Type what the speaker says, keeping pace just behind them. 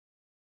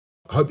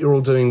I hope you're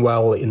all doing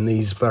well in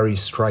these very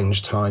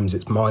strange times.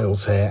 It's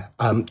Miles here.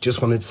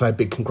 Just wanted to say a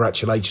big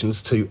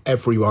congratulations to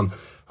everyone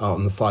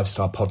on the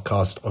 5-Star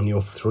Podcast on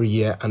your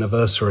 3-year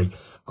anniversary.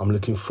 I'm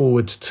looking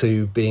forward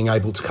to being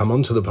able to come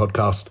onto the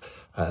podcast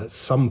at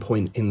some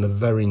point in the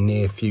very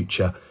near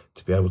future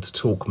to be able to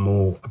talk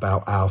more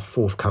about our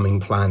forthcoming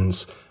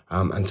plans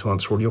and to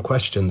answer all your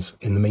questions.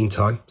 In the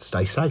meantime,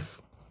 stay safe.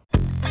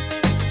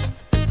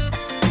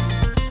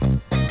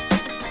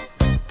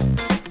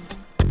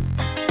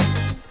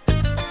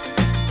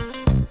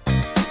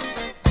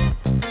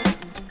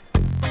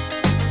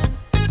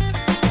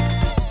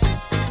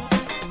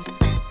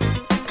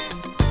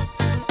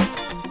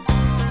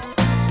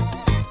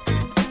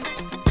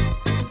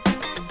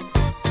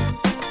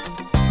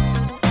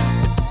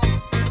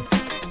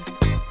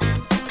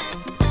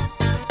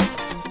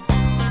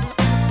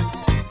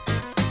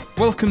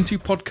 Welcome to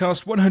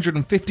podcast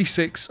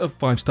 156 of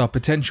 5-Star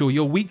Potential,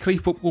 your weekly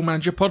Football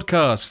Manager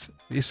podcast.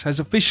 This has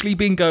officially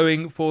been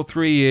going for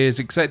 3 years,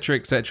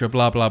 etc.,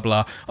 blah, blah,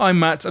 blah. I'm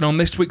Matt, and on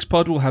this week's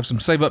pod, we'll have some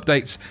save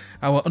updates,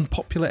 our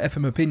unpopular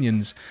FM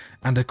opinions,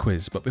 and a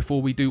quiz. But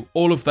before we do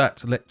all of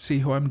that, let's see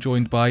who I'm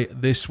joined by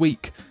this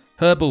week.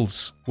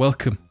 Herbles,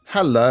 welcome.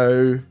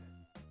 Hello.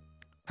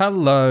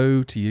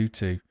 Hello to you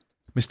too.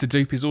 Mr.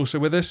 Dupe is also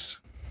with us.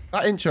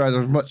 That intro has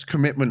as much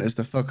commitment as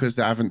the fuckers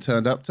that haven't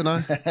turned up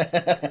tonight.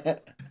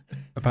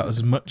 About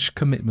as much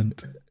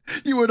commitment.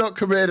 You were not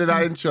committed to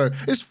that intro.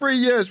 It's 3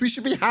 years. We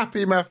should be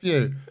happy,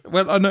 Matthew.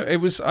 Well, I know it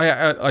was.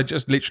 I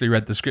just literally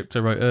read the script I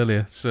wrote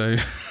earlier, so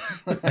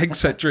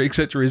etc.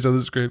 is on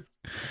the script.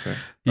 Okay.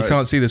 You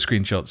can't see the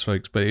screenshots,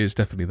 folks, but it is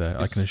definitely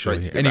there. I can assure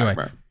you. Anyway,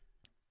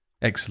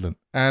 excellent.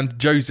 And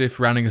Joseph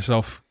rounding us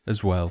off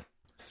as well.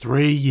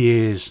 3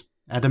 years.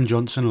 Adam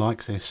Johnson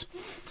likes this.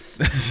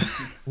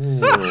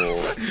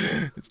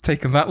 It's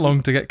taken that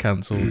long to get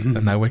cancelled,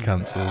 and now we're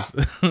cancelled.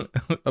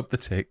 Up the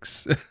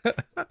ticks.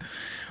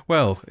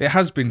 Well, it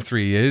has been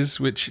 3 years,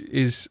 which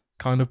is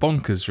kind of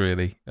bonkers,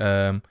 really.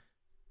 I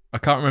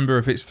can't remember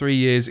if it's 3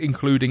 years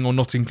including or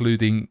not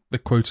including the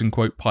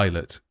quote-unquote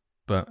pilot,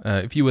 but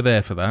if you were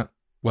there for that,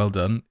 well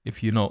done.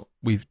 If you're not,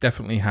 we've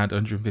definitely had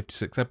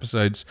 156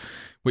 episodes,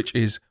 which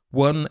is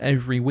one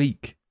every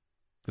week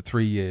for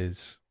 3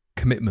 years.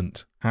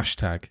 Commitment,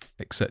 hashtag,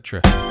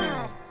 etc.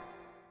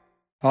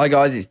 Hi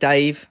guys, it's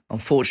Dave.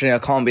 Unfortunately, I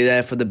can't be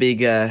there for the big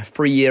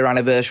 3-year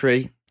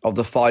anniversary of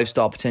the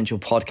 5-Star Potential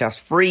podcast.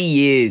 3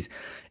 years.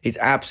 It's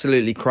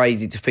absolutely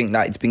crazy to think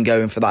that it's been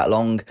going for that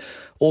long.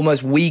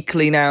 Almost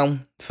weekly now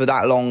for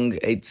that long.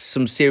 It's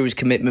some serious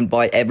commitment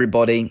by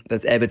everybody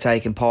that's ever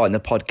taken part in the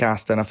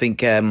podcast. And I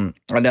think, I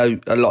know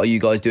a lot of you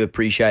guys do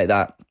appreciate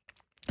that.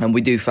 And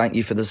we do thank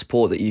you for the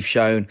support that you've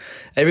shown.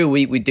 Every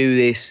week we do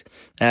this.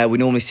 We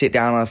normally sit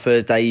down on a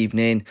Thursday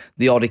evening.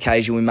 The odd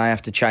occasion we may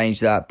have to change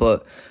that,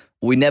 but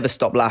we never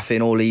stop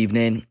laughing all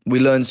evening. We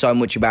learn so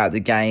much about the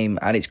game,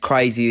 and it's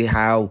crazy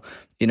how,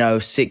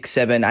 6,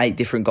 7, 8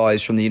 different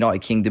guys from the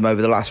United Kingdom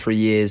over the last 3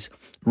 years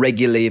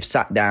regularly have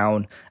sat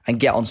down and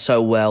get on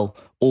so well,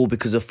 all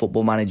because of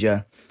Football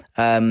Manager.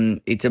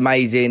 It's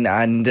amazing,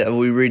 and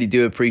we really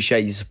do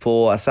appreciate your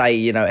support. I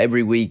say,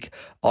 every week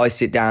I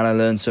sit down and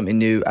learn something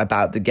new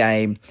about the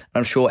game, and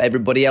I'm sure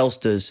everybody else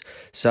does.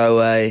 So,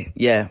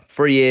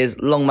 3 years,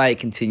 long may it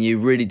continue.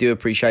 Really do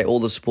appreciate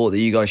all the support that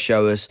you guys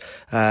show us.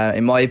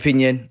 In my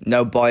opinion,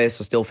 no bias,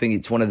 I still think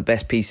it's one of the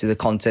best pieces of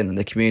content that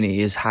the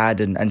community has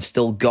had and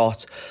still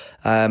got.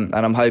 And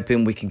I'm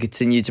hoping we can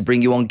continue to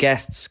bring you on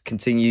guests,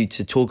 continue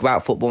to talk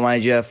about Football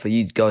Manager, for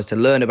you guys to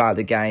learn about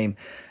the game.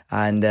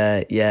 And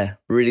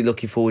really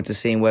looking forward to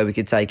seeing where we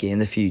could take it in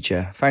the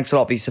future. Thanks a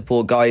lot for your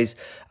support, guys.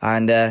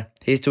 And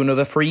here's to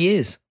another 3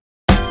 years.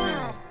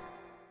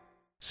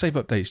 Save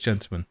updates,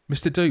 gentlemen.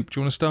 Mr. Dupe, do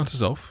you want to start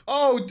us off?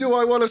 Oh, do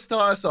I want to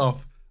start us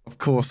off? Of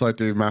course I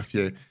do,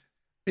 Matthew.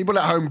 People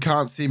at home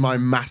can't see my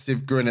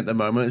massive grin at the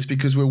moment. It's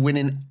because we're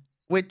winning.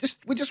 We're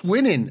just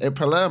winning at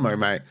Palermo,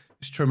 mate.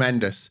 It's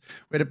tremendous.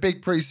 We had a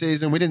big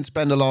pre-season. We didn't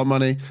spend a lot of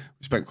money.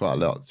 We spent quite a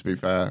lot, to be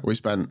fair. We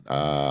spent,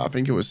 I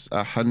think it was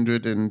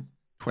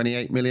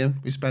 128 million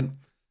we spent.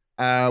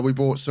 We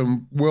brought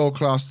some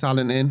world-class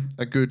talent in,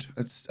 a good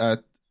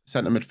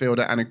centre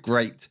midfielder and a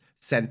great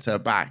centre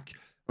back.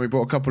 We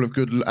brought a couple of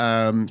good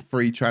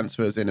free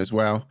transfers in as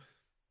well.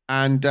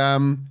 And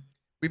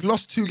we've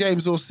lost 2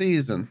 games all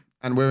season,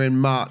 and we're in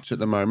March at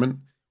the moment.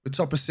 We're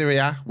top of Serie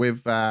A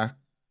with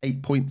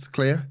 8 points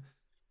clear.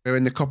 We're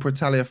in the Coppa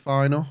Italia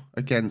final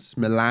against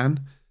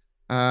Milan.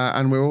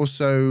 And we're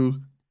also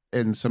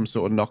in some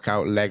sort of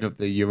knockout leg of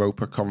the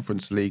Europa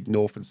Conference League,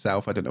 North and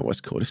South. I don't know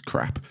what's called. It's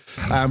crap.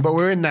 But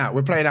we're in that.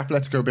 We're playing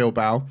Atletico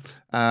Bilbao.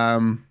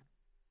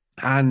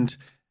 And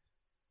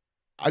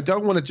I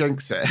don't want to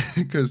jinx it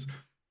because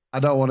I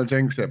don't want to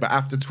jinx it. But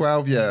after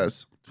 12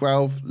 years,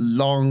 12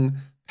 long,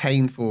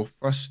 painful,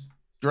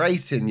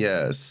 frustrating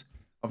years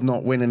of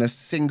not winning a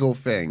single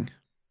thing,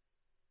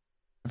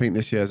 I think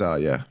this year's our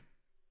year.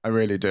 I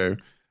really do.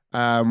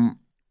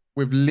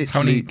 We've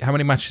literally... How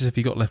many matches have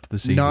you got left of the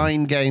season?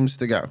 9 games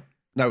to go.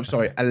 No,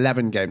 sorry,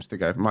 11 games to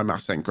go. My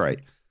maths ain't great.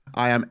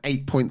 I am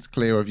 8 points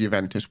clear of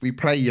Juventus. We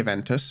play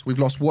Juventus. We've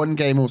lost 1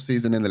 game all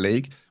season in the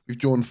league. We've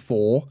drawn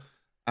 4.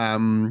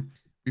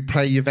 We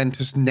play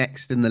Juventus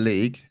next in the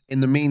league.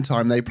 In the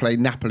meantime, they play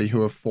Napoli,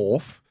 who are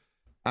 4th.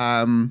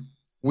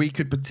 We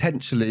could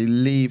potentially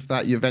leave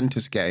that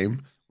Juventus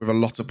game with a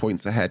lot of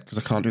points ahead, because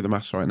I can't do the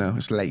maths right now.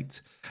 It's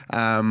late.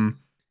 But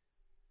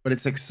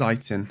it's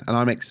exciting, and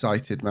I'm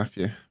excited,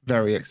 Matthew.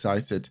 Very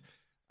excited.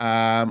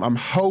 I'm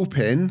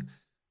hoping,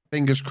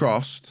 fingers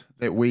crossed,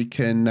 that we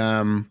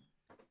can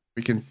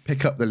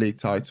pick up the league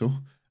title,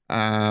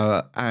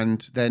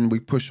 and then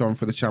we push on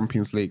for the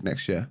Champions League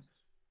next year,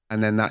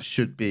 and then that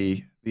should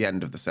be the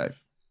end of the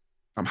save.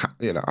 I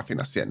think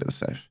that's the end of the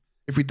save.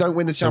 If we don't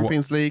win the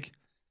Champions League,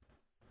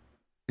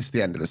 it's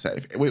the end of the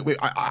save.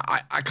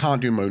 I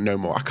can't do no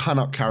more. I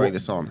cannot carry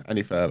this on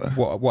any further.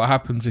 What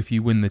happens if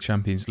you win the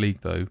Champions League,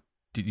 though?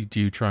 Do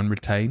you try and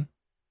retain?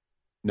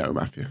 No,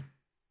 Matthew.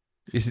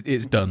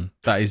 It's done.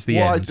 That is the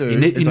what end. I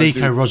do is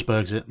Nico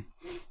Rosberg's it.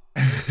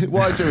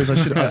 What I do is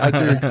I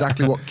do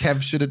exactly what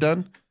Kev should have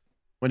done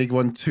when he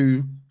won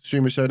 2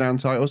 Streamer Showdown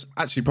titles.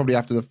 Actually, probably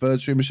after the 3rd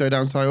Streamer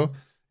Showdown title,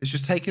 is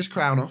just take his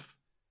crown off,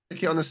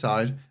 stick it on the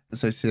side, and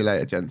say, "See you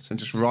later, gents," and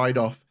just ride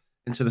off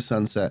into the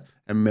sunset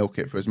and milk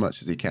it for as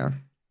much as he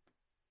can.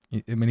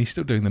 I mean, he's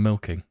still doing the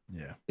milking.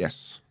 Yeah.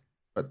 Yes,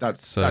 but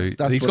that's So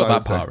that's he's what got I that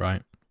would part say.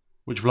 right.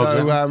 Which vlog's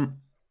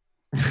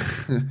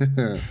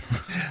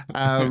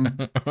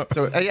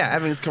So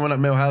everything's coming up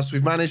Millhouse.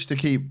 We've managed to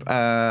keep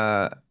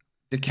Di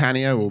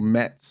Canio, or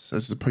Metz,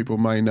 as the people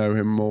may know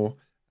him more,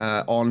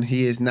 on.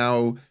 He is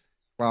now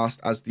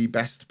classed as the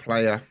best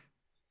player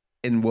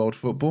in world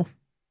football.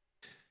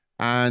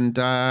 And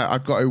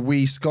I've got a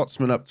wee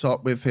Scotsman up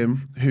top with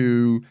him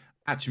who,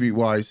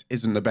 attribute-wise,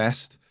 isn't the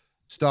best.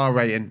 Star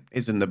rating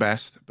isn't the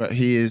best, but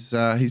he is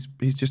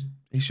he's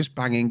just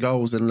banging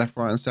goals in left,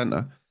 right, and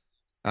centre.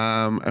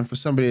 And for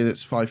somebody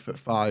that's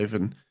 5'5"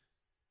 and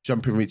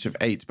jumping reach of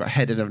 8, but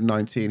headed of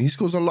 19, he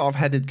scores a lot of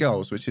headed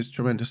goals, which is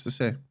tremendous to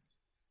see.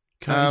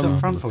 Curtis up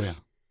front for you.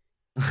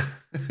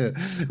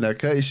 No,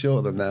 Curtis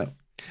shorter than that.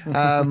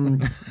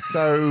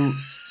 So,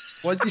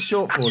 what's he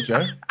short for,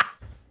 Joe?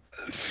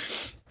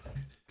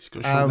 He's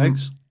got short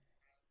legs.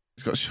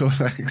 He's got short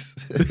legs.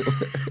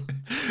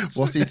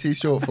 What's ET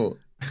short for?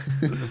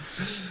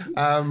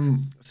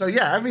 So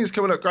yeah, everything's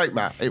coming up great,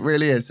 Matt. It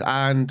really is,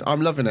 and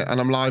I'm loving it, and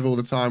I'm live all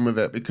the time with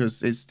it,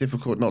 because it's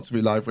difficult not to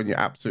be live when you're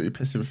absolutely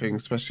pissing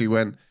things, especially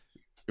when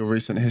your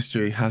recent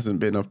history hasn't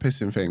been of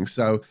pissing things.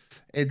 So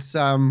it's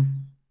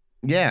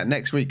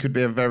next week could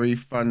be a very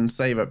fun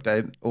save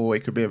update, or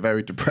it could be a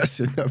very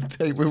depressing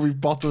update where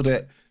we've bottled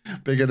it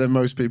bigger than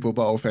most people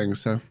bottle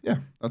things. So yeah,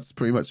 that's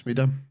pretty much me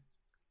done.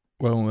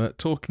 Well,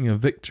 talking of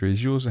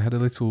victories, you also had a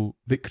little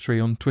victory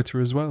on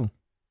Twitter as well.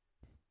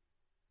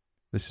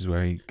 This is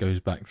where he goes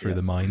back through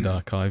the mind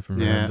archive and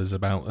remembers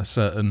about a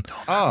certain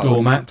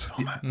doormat.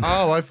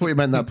 Oh, I thought you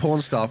meant that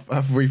porn stuff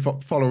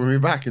following me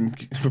back and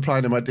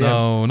replying to my DMs.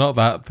 No, not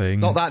that thing.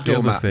 Not that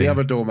doormat, the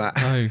other doormat.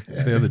 No,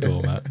 the other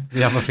doormat.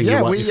 The other thing Yeah,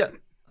 you want.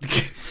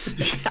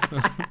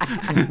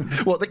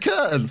 What, the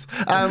curtains?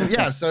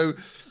 So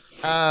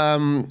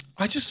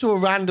I just saw a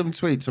random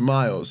tweet to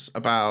Miles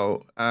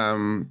about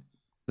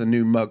the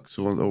new mugs,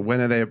 or when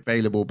are they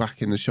available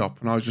back in the shop,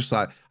 and I was just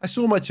like, I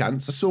saw my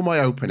chance, I saw my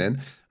opening,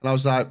 and I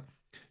was like,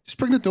 just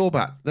bring the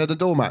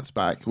doormats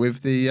back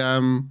with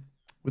the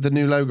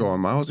new logo on,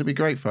 Miles. It'd be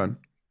great fun.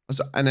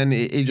 And then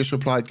he just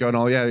replied going,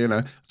 oh yeah, I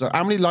was like,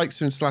 how many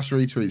likes and /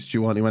 retweets do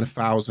you want? He went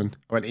 1,000.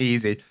 I went,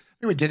 easy. I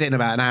think we did it in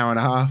about an hour and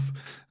a half.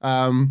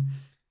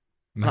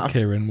 Now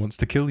Kieran wants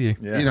to kill you.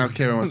 Yeah.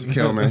 Kieran wants to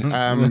kill me.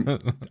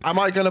 Am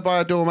I going to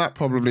buy a doormat?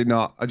 Probably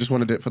not. I just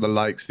wanted it for the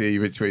likes, the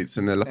retweets,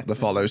 and the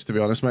follows, to be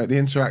honest, mate. The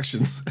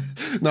interactions.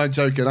 No, I'm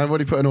joking. I've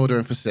already put an order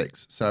in for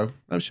 6, so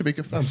that should be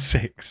good fun.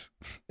 6.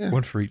 Yeah.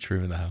 1 for each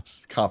room in the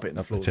house. Carpet in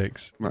the Of floor. the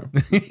ticks. No.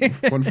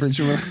 1 for each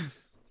room.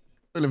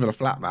 I live in a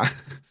flat, man.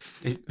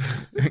 He's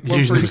 1 for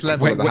using each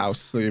level of the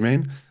house, so you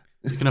mean?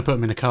 He's going to put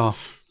them in a car.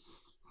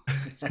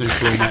 It's new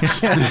floor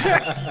mats.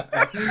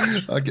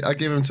 I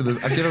give him to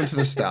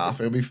the staff.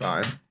 It'll be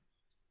fine.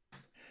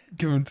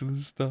 Give them to the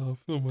staff.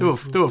 Oh my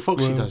Do what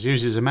Foxy does.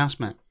 Uses a mouse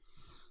mat.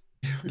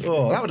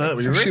 Oh, that would hurt when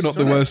It's you're actually rich, not the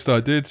wouldn't it? worst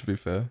idea, to be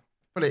fair.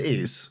 Well, it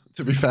is,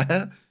 to be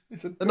fair.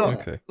 They're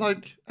not, Okay.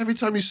 like, every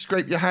time you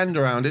scrape your hand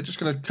around it, just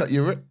going to cut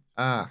your...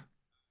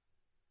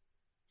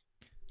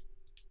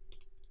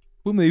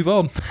 We'll move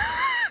on.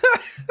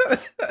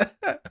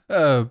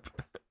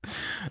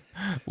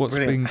 What's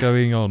Brilliant. been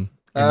going on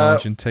in Uh,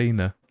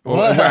 Argentina?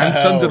 well-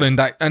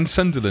 And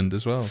Sunderland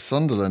as well.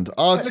 Sunderland.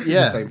 I think it's the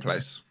Yeah. same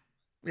place.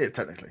 Yeah,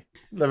 technically.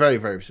 They're very,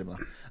 very similar.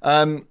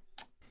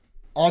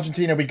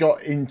 Argentina,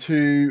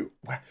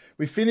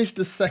 we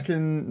finished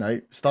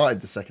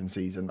started the second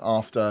season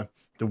after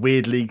the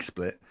weird league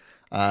split.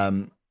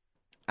 And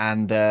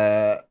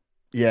we're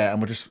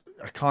just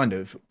kind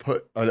of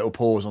put a little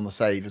pause on the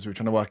save as we're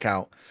trying to work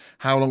out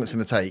how long it's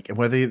going to take and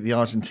whether the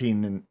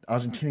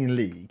Argentinian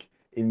league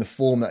in the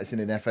form that it's in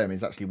FM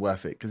is actually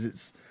worth it, because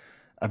it's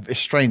a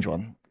strange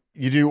one.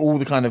 you do all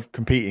the kind of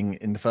competing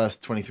in the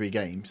first 23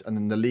 games, and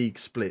then the league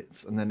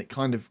splits, and then it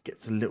kind of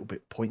gets a little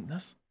bit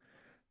pointless.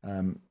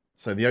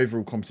 So the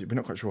overall competition, we're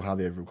not quite sure how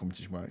the overall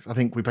competition works. I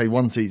think we played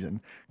one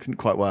season, couldn't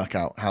quite work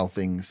out how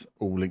things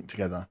all link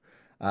together.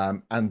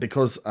 And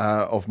because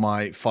of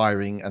my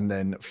firing and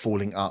then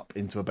falling up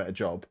into a better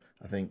job,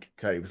 I think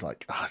Curtis was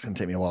like, it's going to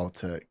take me a while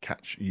to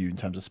catch you in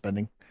terms of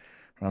spending.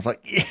 And I was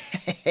like,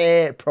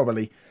 yeah,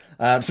 probably.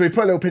 So we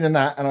put a little pin in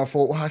that, and I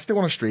thought, well, I still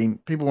want to stream.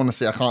 People want to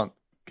see. I can't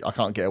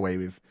get away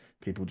with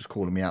people just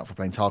calling me out for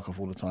playing Tarkov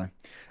all the time.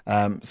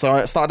 So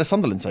I started a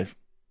Sunderland save.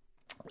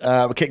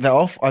 We kicked that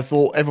off. I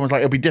thought everyone was like,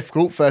 it'll be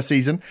difficult first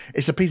season.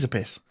 It's a piece of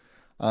piss.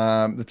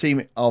 The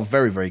team are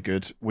very, very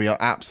good. We are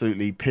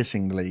absolutely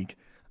pissing the league.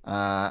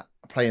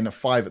 Playing a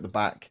 5 at the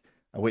back,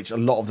 which a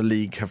lot of the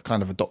league have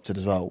kind of adopted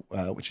as well,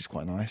 which is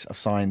quite nice. I've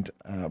signed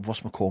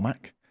Ross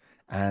McCormack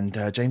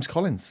and James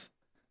Collins,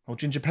 or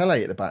Ginger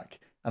Pele at the back,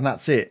 and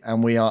that's it.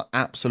 And we are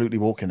absolutely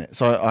walking it.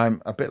 So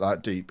I'm a bit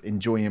like Dupe,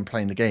 enjoying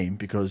playing the game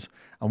because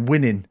I'm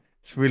winning.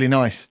 It's really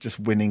nice just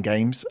winning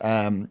games.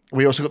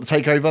 We also got the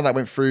takeover that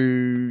went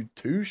through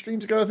 2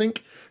 streams ago, I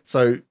think.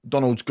 So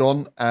Donald's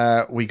gone.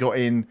 We got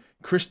in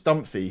Chris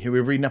Dunphy, who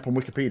we're reading up on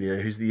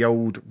Wikipedia, who's the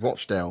old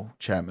Rochdale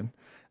chairman.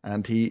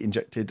 And he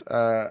injected,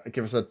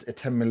 give us a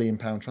 £10 million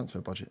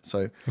transfer budget.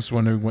 So I was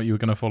wondering what you were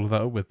going to follow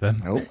that up with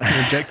then. Oh.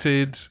 He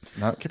injected.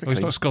 No, keep it He's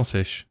clean. not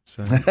Scottish,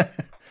 so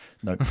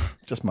No,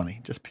 just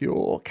money, just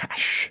pure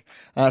cash.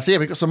 So yeah,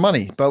 we've got some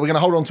money, but we're going to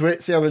hold on to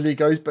it, see how the league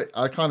goes. But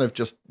I kind of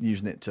just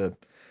using it to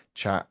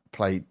chat,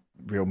 play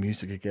real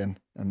music again,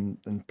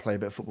 and play a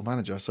bit of Football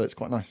Manager. So it's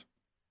quite nice.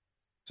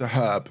 So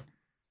Herb,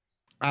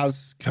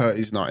 as Kurt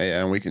is not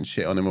here and we can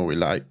shit on him all we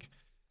like,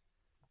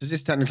 does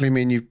this technically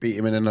mean you've beat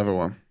him in another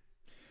one?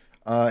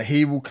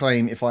 He will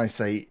claim if I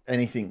say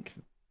anything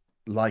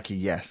like a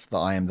yes that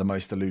I am the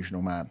most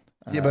delusional man.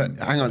 Yeah, but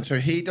hang on. So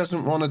he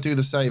doesn't want to do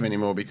the save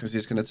anymore because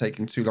it's going to take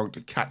him too long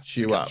to catch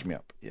you up. Catch me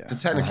up. Yeah. So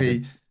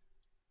technically,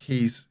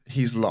 he's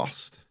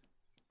lost.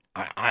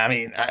 I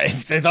mean,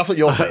 if that's what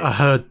you're saying. I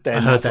heard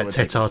then that that's what we're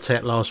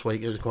tete-a-tete last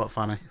week. It was quite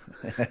funny.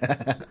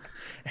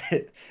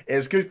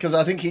 It's good because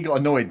I think he got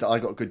annoyed that I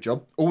got a good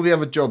job. All the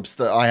other jobs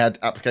that I had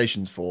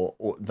applications for,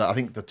 or that I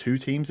think the 2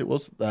 teams it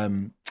was,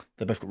 they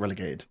both got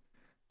relegated.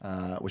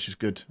 Which is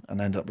good,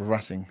 and ended up with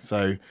Racing.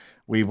 So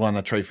we won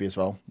a trophy as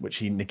well, which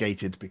he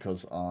negated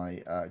because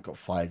I got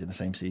fired in the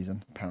same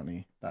season.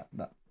 Apparently that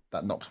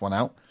knocks one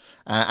out.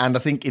 And I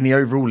think in the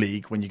overall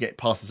league, when you get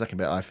past the second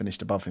bit, I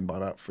finished above him by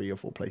about 3 or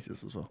 4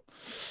 places as well.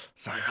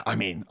 So, I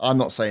mean, I'm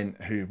not saying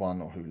who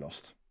won or who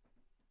lost.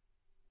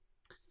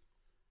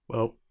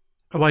 Well,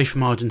 away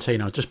from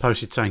Argentina, I just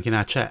posted something in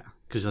our chat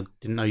because I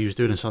didn't know you was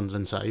doing a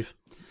Sunderland save.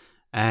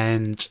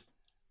 And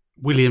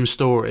William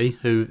Story,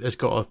 who has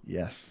got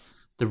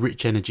the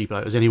Rich Energy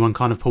bloke, has anyone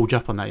kind of pulled you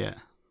up on that yet?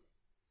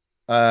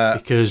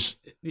 Because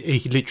he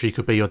literally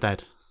could be your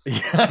dad.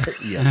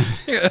 Yeah.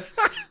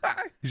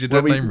 Is your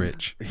dad name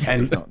Rich? Yeah,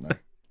 he's not, no.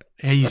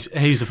 He's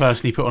the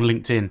person he put on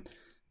LinkedIn.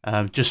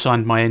 Just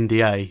signed my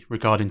NDA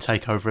regarding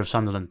takeover of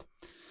Sunderland,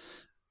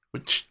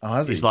 which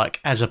is like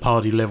as a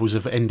party levels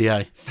of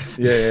NDA.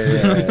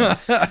 Yeah.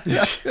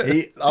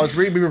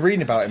 We were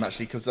reading about him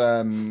actually because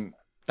Dan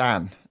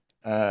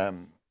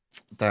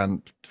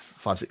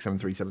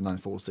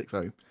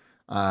 567379460.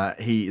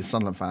 He is a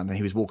Sunderland fan, and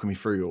he was walking me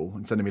through all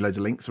and sending me loads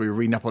of links. So we were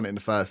reading up on it in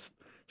the first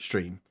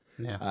stream.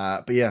 Yeah.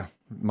 But yeah,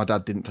 my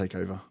dad didn't take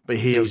over, but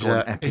he's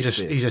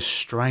a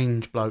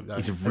strange bloke though.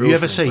 He's a Have real you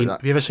ever strange seen? bloke,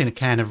 Have you ever seen a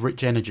can of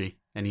Rich Energy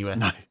anywhere?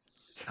 No.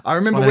 I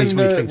remember one of these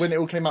weird things. when it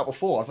all came out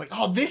before. I was like,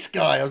 oh, this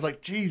guy. I was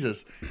like,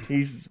 Jesus,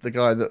 he's the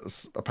guy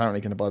that's apparently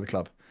going to buy the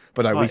club.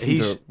 But no, we seem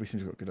to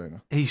have got a good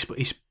owner. He's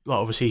like,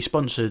 obviously he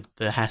sponsored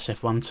the Haas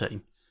F1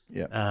 team.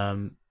 Yeah.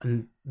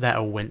 And that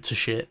all went to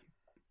shit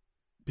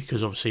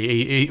because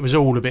obviously he was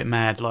all a bit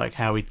mad, like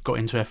how he got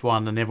into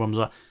F1, and everyone was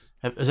like,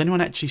 has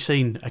anyone actually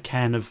seen a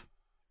can of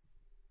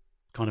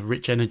kind of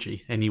Rich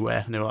Energy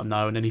anywhere? And they were like,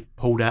 no. And then he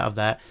pulled out of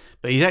that.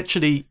 But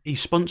he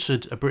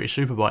sponsored a British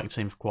Superbike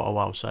team for quite a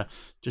while. So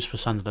just for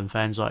Sunderland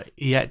fans, like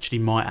he actually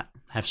might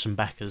have some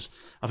backers.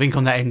 I think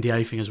on that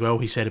NDA thing as well,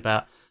 he said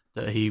about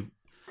that he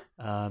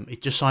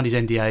just signed his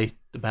NDA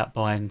about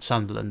buying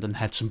Sunderland and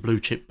had some blue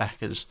chip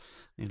backers.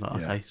 And he's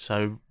like, okay,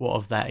 so what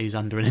of that is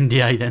under an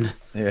NDA then?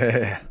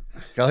 Yeah.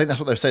 I think that's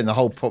what they're saying. The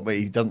whole problem,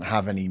 he doesn't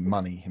have any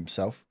money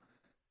himself.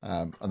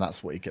 And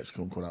that's what he gets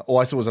called out. All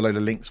I saw was a load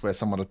of links where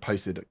someone had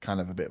posted kind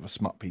of a bit of a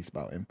smut piece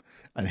about him,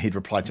 and he'd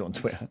replied to it on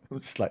Twitter. It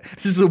was just like,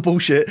 this is all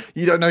bullshit.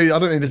 You don't know. I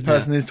don't know who this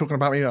person is talking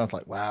about me. And I was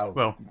like, wow.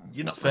 Well,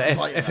 you're not for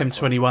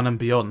FM21 and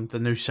beyond, the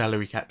new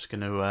salary cap's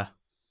going to.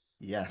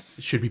 Yes,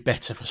 it should be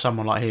better for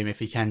someone like him if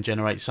he can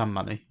generate some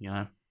money. You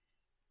know.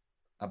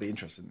 I'd be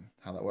interested in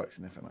how that works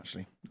in FM,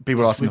 actually.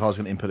 People asking if I was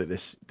going to input it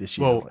this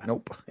year. Well, I was like,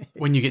 nope.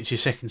 When you get to your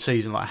second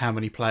season, like how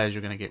many players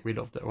you're going to get rid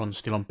of that are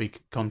still on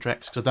big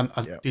contracts?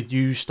 Because did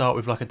you start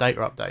with like a data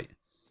update?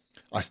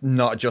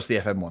 Not just the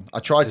FM one. I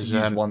tried to use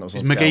the one that was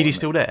on Is McGeady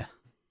still there?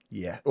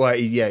 Yeah. Well,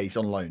 he's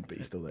on loan, but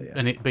he's still there, yeah.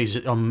 And but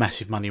he's on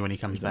massive money when he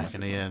comes back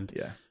in the end.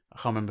 Yeah. I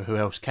can't remember who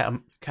else.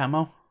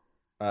 Catamol?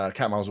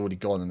 Catmull's already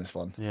gone in this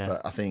one. Yeah.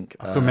 But I think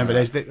I can remember.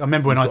 I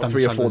remember when I done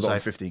 3 the or 4 Sunderland on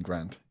save. 15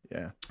 grand.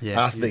 Yeah. Yeah,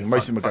 That's the thing.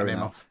 Most of them are fuck going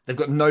them out. off. They've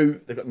got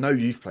no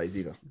youth plays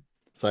either.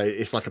 So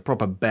it's like a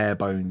proper bare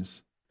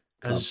bones.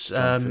 club As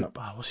trying to fill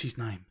up. what's his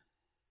name?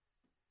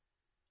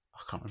 I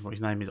can't remember what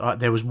his name is.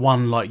 There was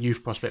one like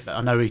youth prospect, but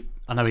I know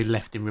he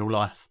left in real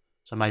life.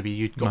 So maybe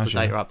you'd got the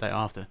data update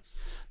after.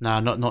 No,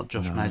 not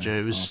Josh Maggio.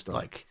 It was after.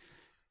 like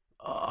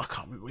I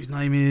can't remember what his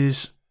name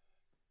is.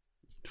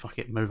 Fuck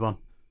it, move on.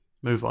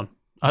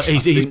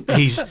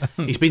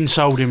 He's been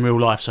sold in real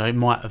life, so it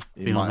might have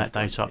been on that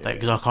data update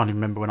because I can't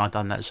even remember when I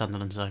done that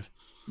Sunderland save.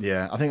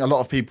 Yeah, I think a lot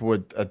of people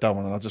would have done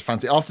one, and I just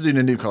fancy after doing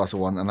a Newcastle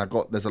one, and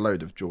there's a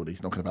load of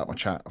Geordies knocking about my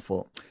chat. I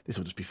thought this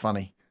will just be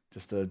funny,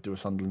 just to do a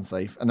Sunderland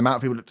save. And the amount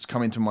of people that just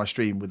come into my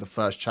stream with the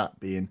first chat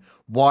being,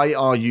 "Why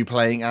are you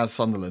playing as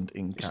Sunderland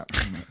in cap?"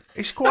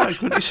 It's quite a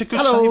good. It's a good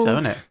Hello. save, though,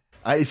 isn't it?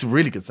 It's a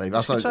really good save.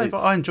 It's a good save,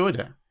 but I enjoyed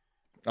it.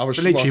 I was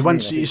But literally,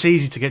 whilst reading, it's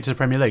easy to get to the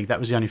Premier League. That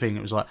was the only thing.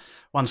 It was like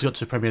once I got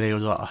to the Premier League, I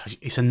was like, oh,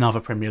 it's another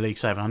Premier League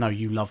save. And I know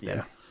you love them,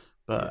 Yeah.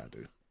 but yeah,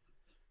 dude,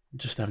 I'm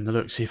just having a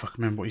look, see if I can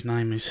remember what his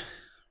name is.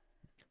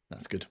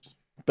 that's good.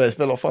 But it's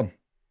been a lot of fun.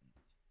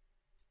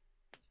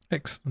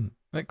 Excellent.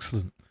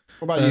 What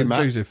about you,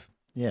 Matt? Joseph,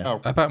 Yeah.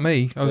 Oh, about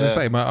me, I was going to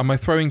say, am I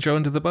throwing Joe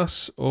under the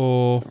bus,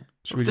 or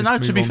should we just No,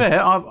 move to be on?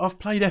 fair, I've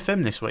played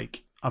FM this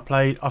week. I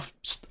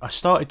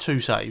started 2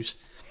 saves.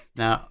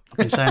 Now I've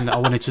been saying that I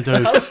wanted to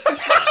do.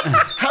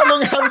 How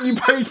long haven't you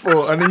paid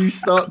for? And then you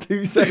start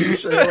 2 saves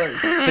straight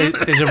away.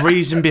 There's a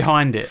reason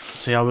behind it.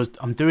 See,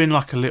 I'm doing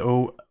like a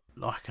little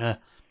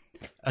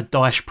a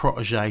Daesh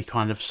protege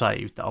kind of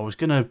save that I was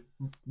gonna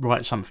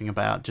write something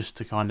about just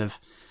to kind of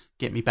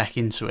get me back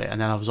into it.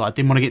 And then I was like, I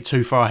didn't want to get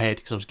too far ahead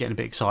because I was getting a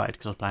bit excited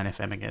because I was playing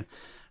FM again.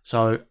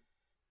 So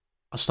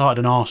I started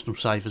an Arsenal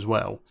save as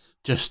well,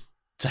 just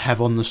to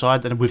have on the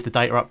side and with the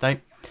data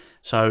update.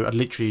 So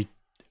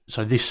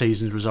so this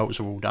season's results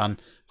are all done.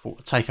 Thought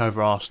I'd take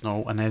over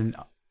Arsenal, and then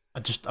I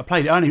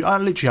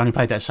literally only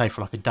played that save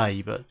for like a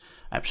day, but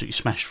absolutely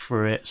smashed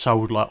through it.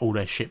 Sold like all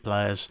their shit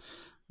players,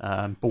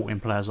 bought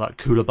in players like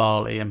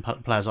Koulibaly and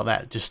players like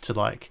that just to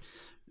like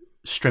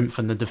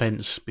strengthen the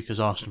defence because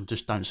Arsenal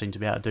just don't seem to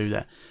be able to do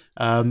that.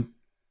 And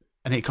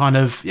it kind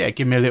of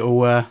give me a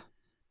little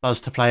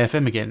buzz to play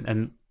FM again.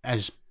 And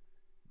as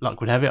luck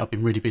would have it, I've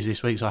been really busy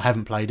this week, so I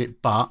haven't played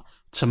it. But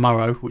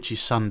tomorrow, which is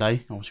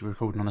Sunday, obviously we're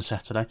recording on a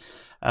Saturday,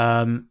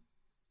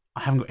 I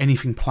haven't got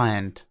anything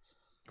planned.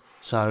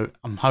 So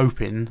I'm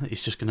hoping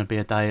it's just going to be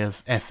a day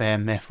of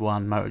FM,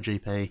 F1,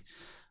 MotoGP,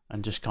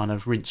 and just kind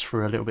of rinse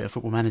through a little bit of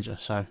Football Manager.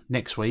 So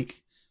next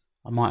week,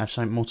 I might have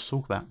something more to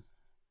talk about.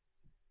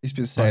 He's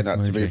been saying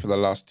that to me Emoji. for the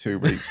last 2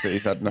 weeks that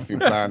he's had nothing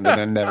planned and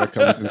then never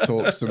comes and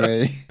talks to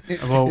me.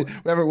 Well, we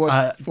haven't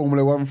watched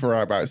Formula One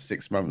for about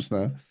 6 months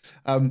now.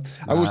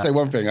 I will say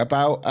one thing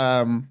about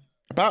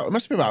it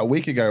must have been about a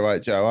week ago,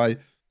 right, Joe?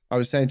 I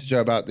was saying to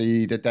Joe about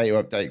the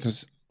data update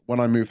because when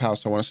I move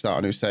house, I want to start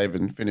a new save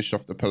and finish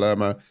off the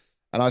Palermo.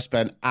 And I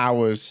spent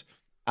hours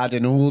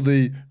adding all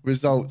the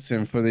results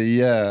in for the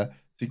year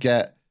to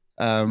get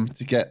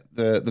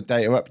the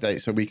data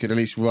update so we could at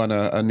least run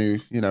a new,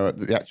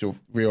 the actual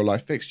real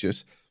life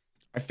fixtures.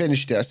 I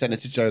finished it. I sent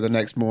it to Joe the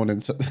next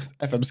morning. So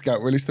FM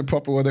Scout released the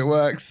proper one. It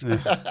works.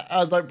 Yeah. I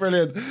was like,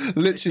 brilliant.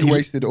 Literally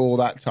wasted all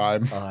that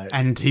time.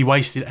 And he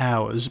wasted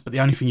hours, but the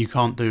only thing you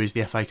can't do is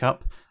the FA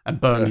Cup. And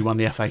Burnley won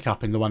the FA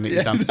Cup in the one that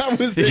you've done. That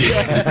was it.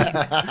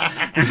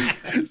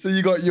 Yeah. So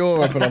you got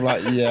Europe, and I'm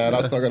like, yeah,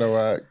 that's not going to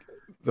work.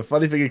 The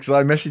funny thing is, because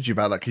I messaged you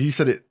about that, because you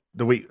said it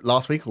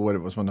last week or when it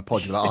was on the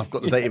pod, you were like, I've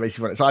got the database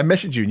you want it. So I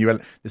messaged you and you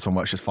went, this one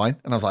works just fine.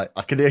 And I was like,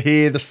 I could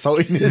hear the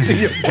saltiness in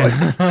your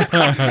voice.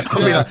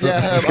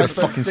 Just I go spent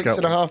fucking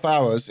 6.5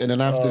 hours in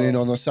an afternoon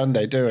on a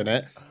Sunday doing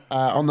it.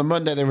 On the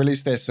Monday they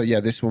released this, so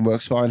this one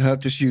works fine. Herb,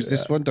 just use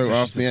this one. Don't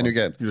ask me any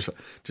again. You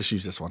just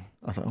use this one.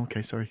 I was like,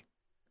 okay, sorry.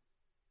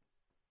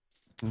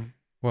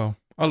 Well,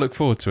 I look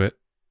forward to it,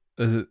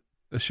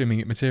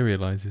 assuming it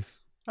materialises.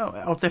 Oh,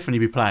 I'll definitely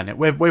be playing it.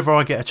 Whether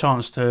I get a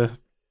chance to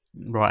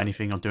write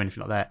anything or do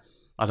anything like that,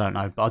 I don't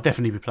know. But I'll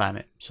definitely be playing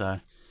it. So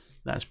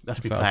that's my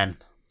plan.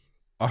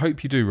 I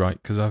hope you do write,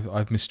 because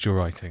I've missed your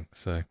writing.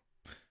 So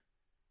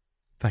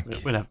thank you.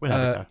 We'll have a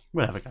go.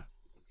 We'll have a go.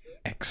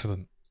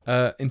 Excellent.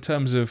 In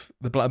terms of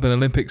the Blackburn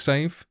Olympic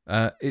save,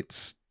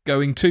 it's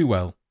going too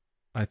well,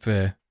 I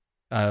fear,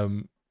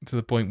 to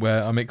the point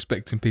where I'm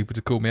expecting people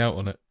to call me out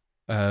on it,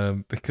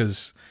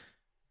 because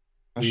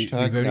we've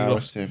only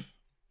narrative.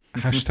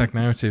 hashtag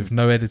narrative,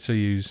 no editor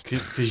used.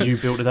 Because you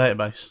built a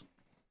database.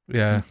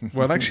 Yeah.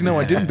 Well, actually, no,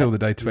 I didn't build a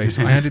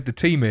database. I added the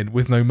team in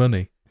with no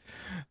money.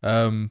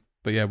 But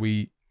yeah,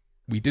 we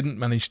didn't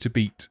manage to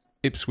beat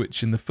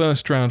Ipswich in the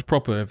first round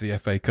proper of the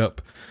FA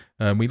Cup.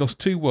 We lost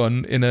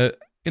 2-1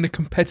 in a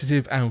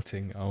competitive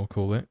outing, I'll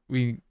call it.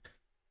 We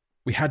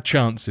had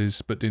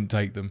chances but didn't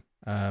take them.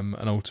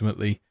 And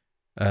ultimately,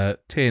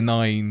 Tier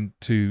 9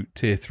 to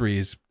Tier 3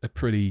 is a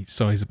pretty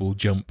sizable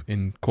jump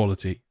in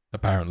quality,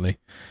 apparently.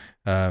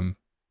 I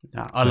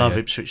love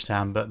Ipswich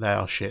Town, but they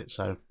are shit.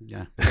 So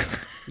yeah,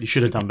 you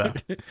should have done better.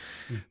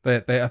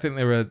 I think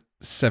they were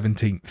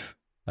 17th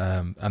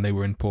and they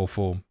were in poor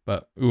form,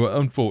 but we were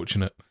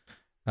unfortunate.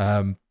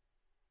 But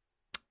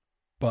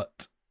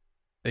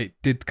it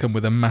did come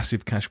with a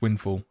massive cash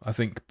windfall. I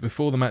think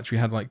before the match we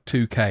had like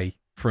 2k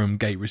from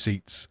gate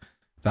receipts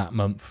that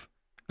month,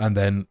 and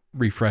then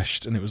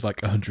refreshed and it was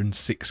like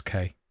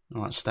 106k.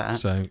 All right, stat.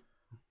 So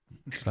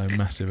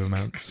massive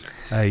amounts.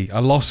 Hey, I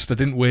lost. I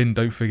didn't win.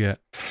 Don't forget.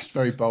 It's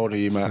very bold of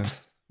you, Matt. So,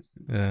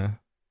 yeah.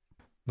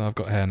 No, I've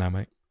got hair now,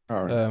 mate.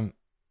 All right.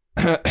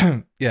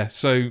 Yeah.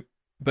 So,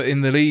 but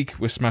in the league,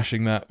 we're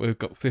smashing that. We've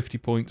got 50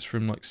 points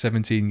from like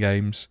 17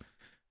 games.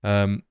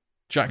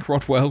 Jack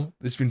Rodwell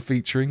has been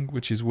featuring,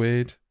 which is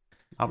weird.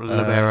 Up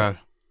Libero.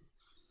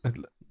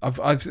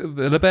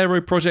 The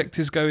Libero project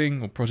is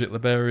going, or Project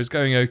Libero is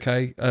going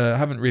okay. I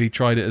haven't really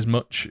tried it as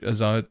much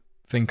as I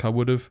think I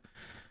would have.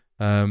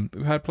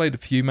 We had played a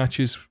few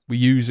matches. We're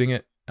using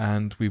it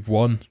and we've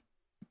won,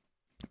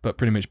 but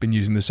pretty much been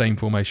using the same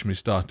formation we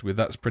started with.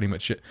 That's pretty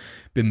much it.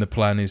 Been the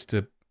plan is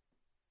to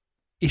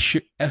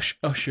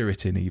usher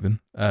it in even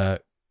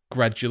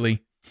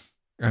gradually,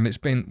 and it's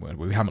been. Well,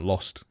 we haven't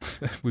lost.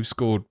 We've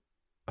scored.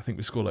 I think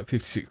we scored like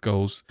 56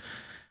 goals.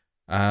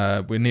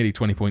 We're nearly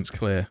 20 points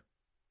clear,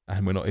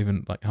 and we're not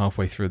even like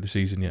halfway through the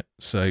season yet.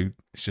 So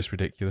it's just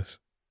ridiculous.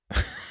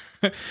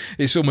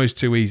 It's almost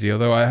too easy.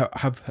 Although I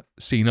have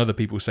seen other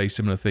people say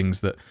similar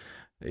things that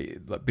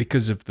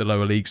because of the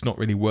lower leagues not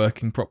really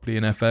working properly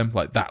in FM,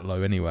 like that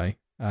low anyway,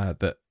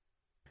 that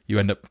you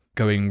end up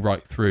going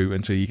right through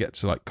until you get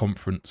to like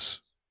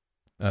conference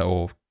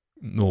or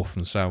north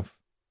and south,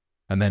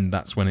 and then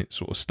that's when it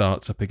sort of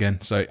starts up again.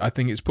 So I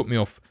think it's put me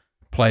off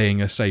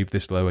playing a save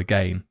this low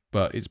again,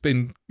 but it's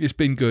been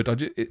good.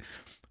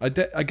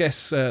 I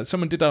guess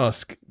someone did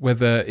ask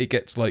whether it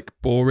gets like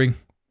boring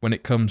when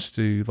it comes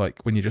to like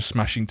when you're just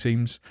smashing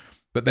teams,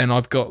 but then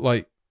I've got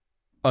like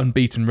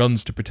unbeaten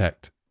runs to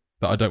protect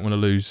that I don't want to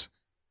lose,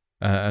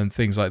 and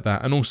things like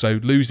that. And also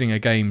losing a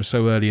game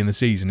so early in the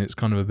season, it's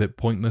kind of a bit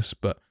pointless,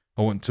 but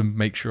I want to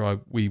make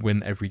sure we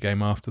win every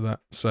game after that.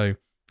 So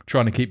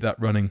trying to keep that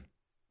running,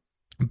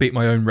 beat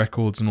my own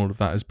records and all of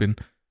that has been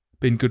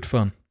good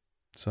fun.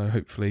 So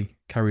hopefully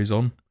carries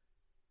on.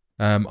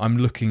 I'm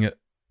looking at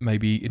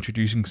maybe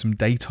introducing some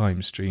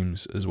daytime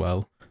streams as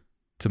well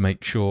to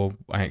make sure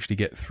I actually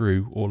get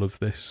through all of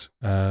this,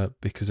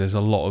 because there's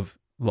a lot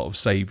of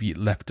save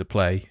left to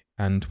play,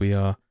 and we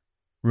are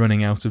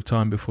running out of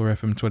time before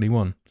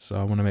FM21. So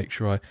I want to make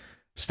sure I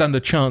stand a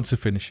chance of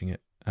finishing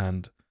it.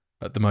 And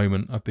at the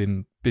moment, I've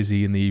been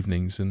busy in the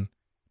evenings and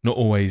not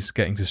always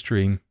getting to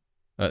stream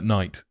at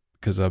night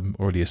because I'm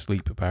already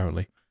asleep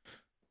apparently.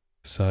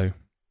 So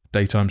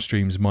daytime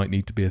streams might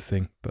need to be a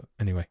thing. But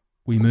anyway,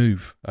 we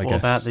move. I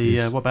guess.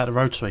 What about the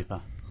road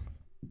sweeper?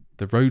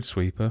 The road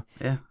sweeper.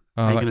 Yeah.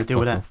 How are you going to deal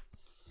with that? Off.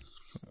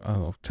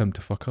 I'll tell him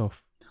to fuck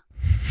off.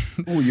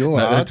 Oh, you're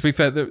hard. To be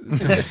fair, the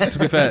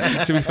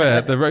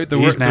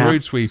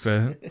road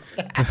sweeper.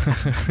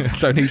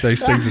 Don't need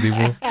those things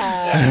anymore.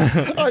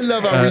 I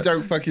love how we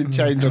don't fucking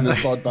change on the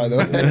pod, by the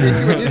way.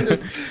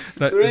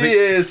 3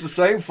 years, the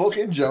same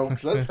fucking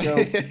jokes. Let's go.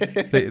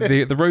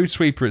 The road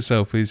sweeper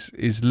itself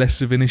is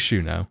less of an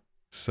issue now.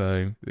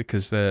 So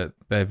because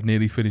they've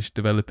nearly finished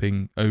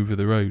developing over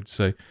the road.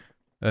 So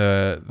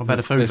what about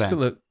a food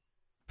van?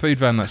 Food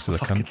van, that's still a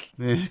cunt.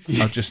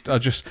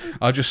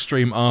 I'll just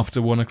stream after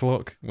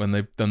 1:00 when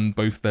they've done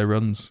both their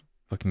runs.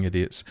 Fucking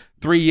idiots.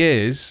 3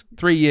 years,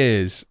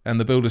 and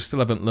the builders still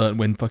haven't learnt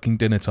when fucking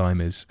dinner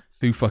time is.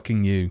 Who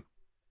fucking knew?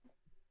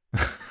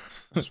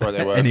 That's why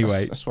they were.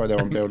 Anyway, that's why they're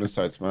on building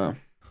sites, man.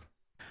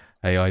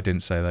 Hey, I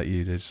didn't say that.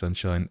 You did,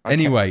 Sunshine. I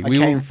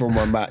came from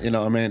one, Matt. You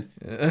know what I mean?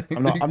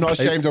 I'm not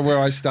ashamed of where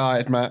I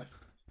started, Matt.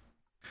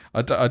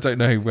 I don't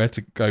know where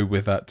to go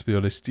with that. To be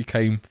honest, you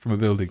came from a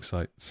building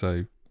site,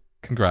 so.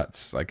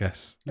 Congrats, I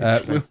guess.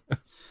 I'm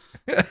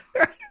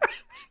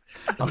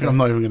not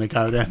even going to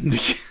go there.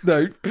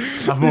 No,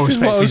 I've more this is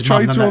respect what I for was his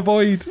trying mum to than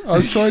avoid. I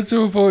was trying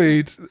to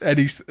avoid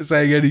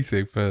saying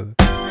anything further.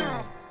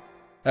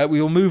 We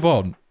will move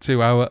on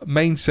to our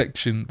main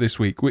section this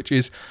week, which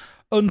is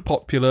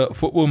unpopular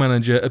Football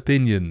Manager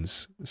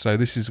opinions. So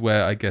this is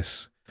where I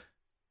guess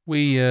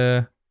we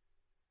have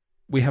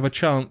a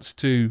chance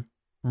to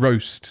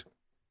roast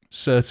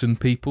certain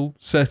people,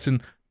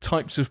 certain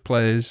types of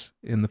players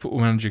in the Football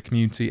Manager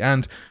community,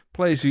 and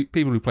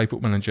people who play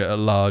Football Manager at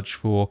large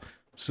for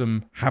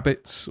some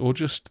habits or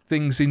just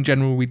things in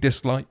general we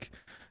dislike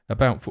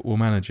about Football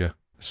Manager.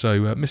 So,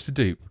 Mr.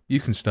 Dupe, you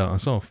can start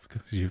us off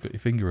because you've got your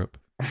finger up.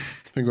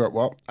 Finger up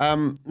what?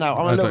 Now,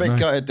 I'm a little bit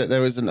gutted that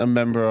there isn't a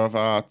member of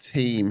our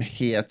team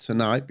here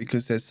tonight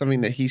because there's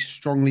something that he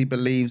strongly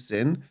believes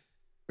in,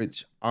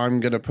 which I'm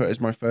going to put as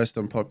my first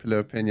unpopular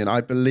opinion. I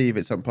believe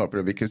it's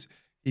unpopular because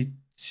he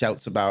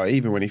shouts about it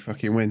even when he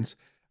fucking wins.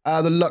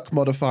 The luck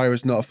modifier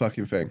is not a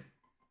fucking thing.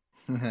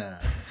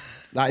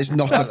 That is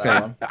not a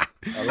thing.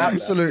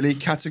 Absolutely,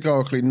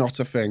 categorically not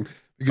a thing.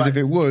 Because if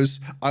it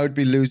was, I would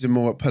be losing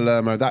more at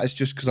Palermo. That is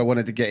just because I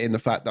wanted to get in the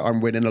fact that I'm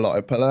winning a lot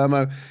at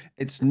Palermo.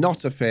 It's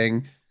not a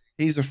thing.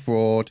 He's a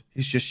fraud.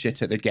 He's just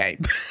shit at the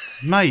game.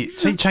 Mate,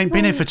 Teach ain't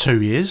been here for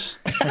 2 years.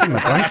 Give him a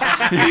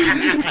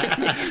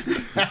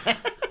break.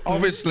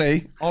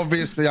 Obviously,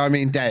 I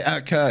mean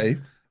Curry.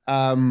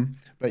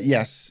 But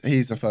yes,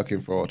 he's a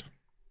fucking fraud.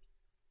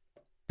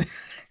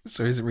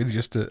 So is it really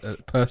just a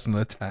personal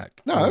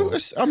attack? No, Or-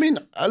 I mean,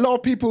 a lot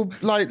of people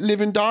like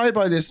live and die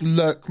by this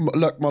luck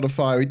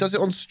modifier. He does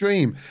it on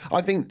stream.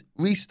 I think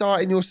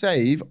restarting your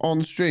save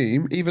on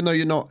stream, even though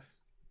you're not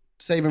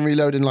save and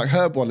reloading like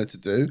Herb wanted to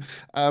do,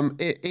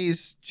 it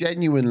is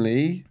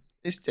genuinely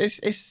it's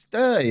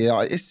dirty.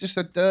 It's just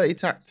a dirty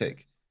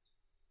tactic.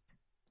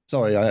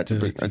 Sorry, I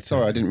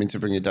didn't mean to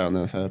bring you down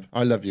there, Herb.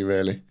 I love you,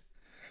 really.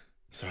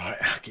 It's all right.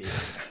 I'll get you.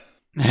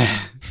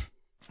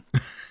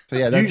 So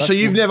yeah, So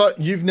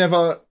you've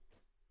never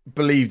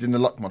believed in the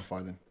luck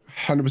modifier then?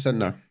 100%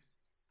 no.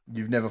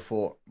 You've never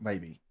thought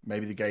maybe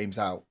the game's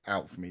out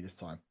for me this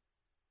time.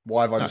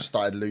 Why have I just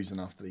started losing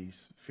after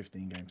these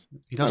 15 games?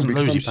 He doesn't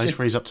because lose. He I'm plays shit.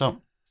 threes up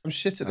top. I'm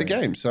shit at the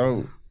game,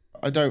 so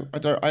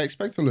I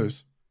expect to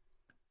lose.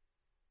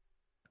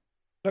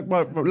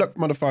 Luck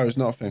modifier is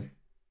not a thing.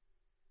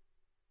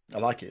 I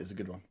like it. It's a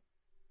good one.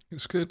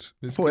 It's good.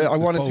 It's I good. I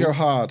It's wanted to go bold.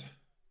 hard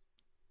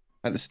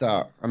at the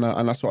start, and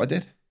that's what I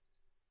did.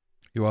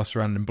 You are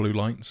surrounded in blue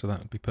light, so that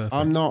would be perfect.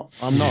 I'm not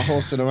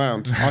horsing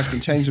around. I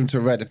can change them to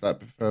red if that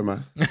prefer,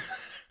 man.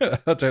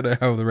 I don't know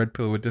how the red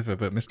pill would differ,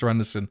 but Mr.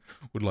 Anderson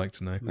would like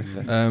to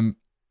know.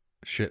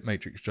 Shit,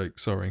 Matrix joke.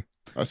 Sorry.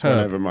 That's one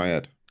Herb. over my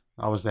head.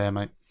 I was there,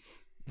 mate.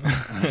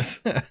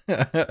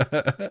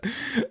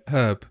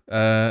 Herb,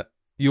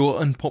 your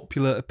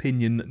unpopular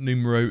opinion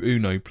numero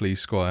uno, please,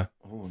 Squire.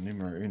 Oh,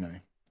 numero uno.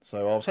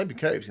 So I was hoping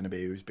Curtis was going to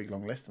be his big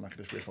long list, and I could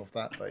just riff off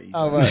that. But he's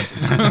Oh, right.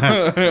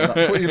 I thought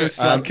you were going to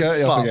start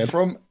Curtis off but again.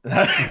 from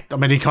I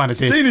mean, he kind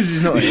of as did. soon as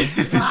he's not here,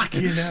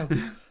 fucking hell.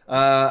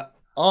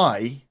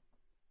 I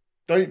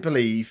don't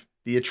believe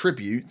the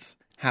attributes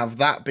have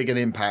that big an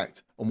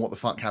impact on what the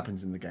fuck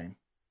happens in the game.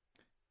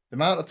 The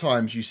amount of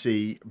times you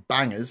see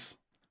bangers,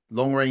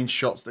 long range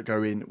shots that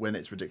go in when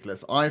it's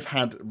ridiculous. I've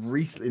had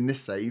recently in this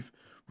save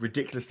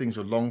ridiculous things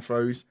with long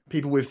throws.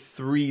 People with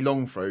 3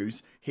 long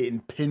throws hitting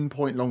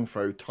pinpoint long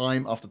throw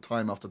time after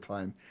time after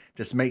time.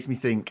 Just makes me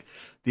think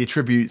the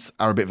attributes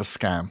are a bit of a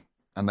scam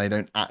and they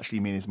don't actually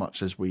mean as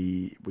much as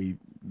we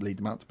lead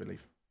them out to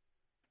believe.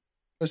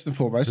 First and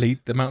foremost,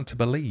 Lead them out to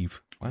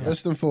believe. Wow.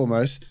 first and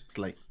foremost, It's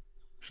late.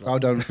 Shut well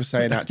up. done for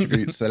saying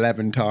attributes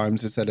 11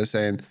 times instead of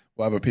saying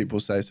what other people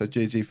say. So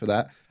GG for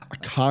that. I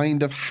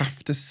kind of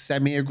have to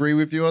semi-agree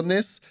with you on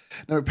this.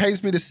 No, it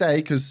pains me to say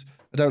because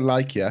I don't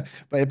like you,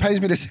 but it pains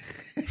me to say,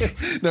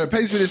 it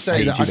pains me to say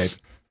Hate that you, Dave.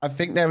 I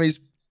think there is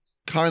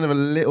kind of a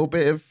little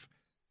bit of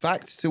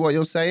fact to what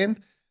you're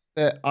saying.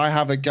 That I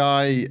have a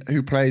guy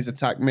who plays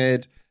attack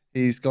mid.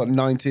 He's got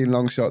 19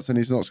 long shots and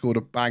he's not scored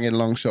a banging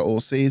long shot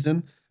all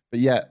season. But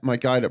yet, my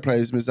guy that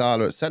plays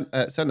Mizala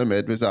at centre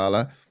mid,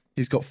 Mizala,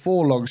 he's got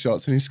 4 long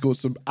shots and he scored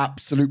some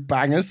absolute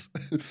bangers.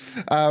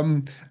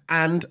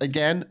 And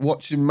again,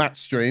 watching Matt's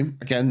stream,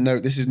 again, no,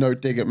 this is no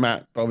dig at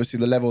Matt, but obviously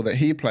the level that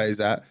he plays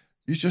at,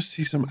 you just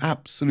see some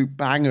absolute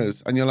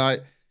bangers. And you're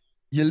like,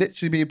 you're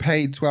literally being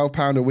paid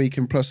 £12 a week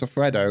and plus a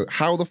Fredo.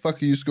 How the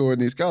fuck are you scoring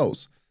these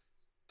goals?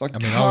 So I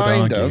mean,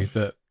 I would argue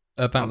that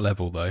at that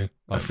level, though,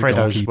 like the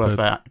Fredo's goalkeeper- worth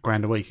about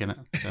 £1,000 a week, isn't it?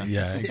 So.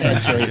 Yeah, Yeah,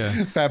 exactly. true.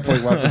 Yeah. Fair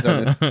point, well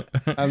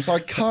presented. So I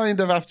kind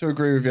of have to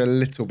agree with you a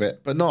little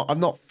bit, but I'm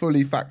not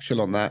fully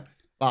factual on that.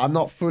 Like, I'm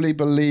not fully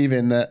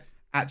believing that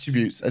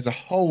attributes as a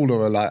whole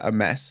are like a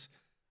mess.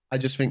 I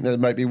just think there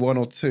might be 1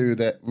 or 2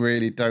 that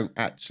really don't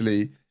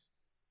actually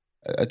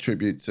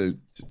attribute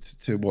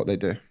to what they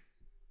do.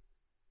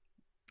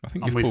 I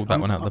think I'm you've with- pulled that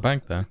I'm- one out of the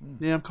bag there.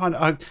 Yeah,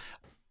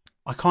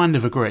 I kind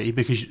of agree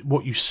because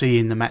what you see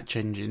in the match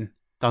engine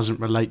doesn't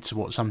relate to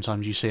what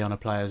sometimes you see on a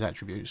player's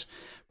attributes.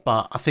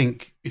 But I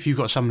think if you've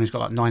got someone who's got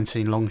like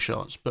 19 long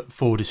shots but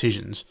 4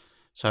 decisions,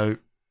 so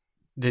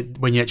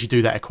when you actually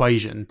do that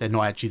equation, they're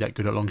not actually that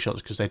good at long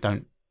shots because they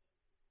don't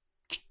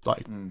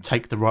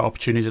take the right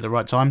opportunities at the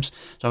right times.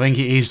 So I think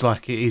it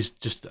is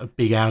just a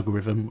big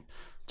algorithm.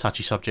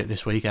 Touchy subject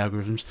this week,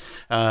 algorithms.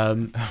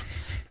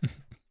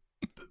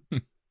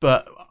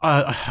 But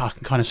I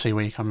can kind of see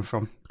where you're coming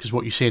from because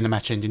what you see in the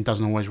match engine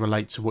doesn't always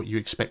relate to what you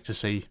expect to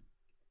see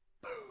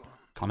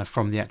kind of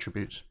from the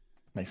attributes.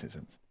 Makes no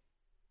sense.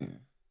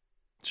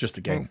 It's just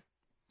a game.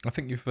 I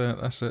think you've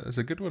that's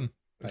a good one.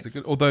 That's a Thanks.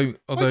 good. Although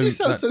Why do you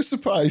sound that- so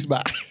surprised,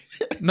 Matt?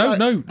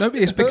 no,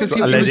 it's because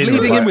he I was led in with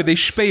leading in that. with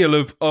his spiel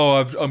of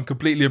I'm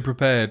completely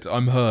unprepared.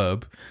 I'm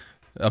Herb.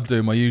 I'm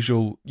doing my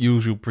usual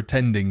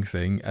pretending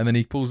thing, and then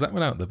he pulls that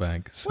one out of the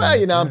bag. So,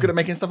 Well, I'm good at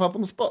making stuff up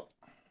on the spot.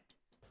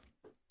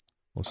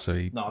 Also,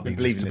 he No, I've been leads us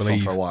believing to this one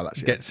believe, for a while,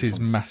 actually. Gets This his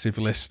one's- massive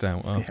list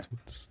out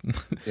afterwards.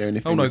 The only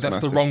Oh thing no, that's that's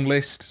the massive. wrong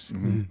list.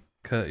 Mhm.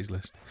 Curtis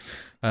list.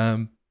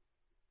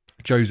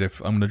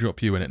 Joseph, I'm going to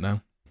drop you in it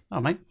now. Oh,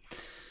 mate.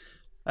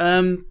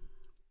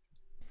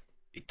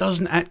 It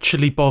doesn't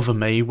actually bother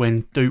me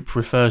when Dupe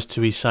refers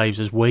to his saves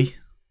as we.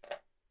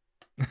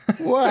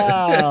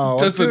 Wow,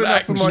 Doesn't doing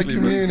that for my actually-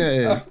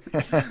 community.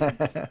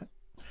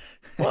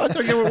 Well, I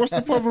don't get what's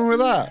the problem with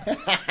that.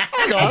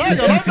 Hang on, I'm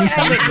not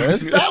having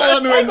this. That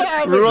one went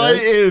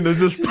right in and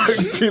just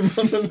poked him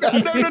on the No,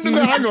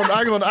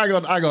 hang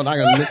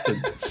on.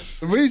 Listen,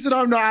 The reason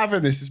I'm not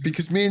having this is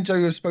because me and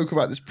Joe have spoke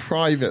about this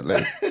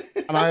privately,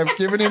 and I have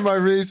given him my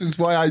reasons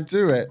why I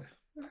do it,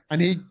 and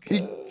he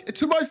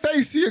to my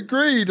face he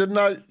agreed, and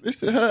like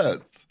this it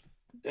hurts.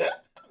 Do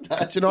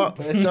you know what?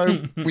 No,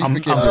 we I'm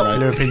forgive you, unpopular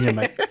mate. opinion,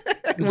 mate.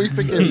 We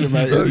forgive you,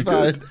 mate. It's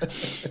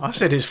fine. I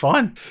said it's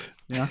fine.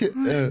 Yeah.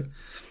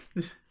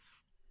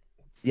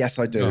 Yes,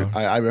 I do. Oh.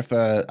 I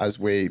refer as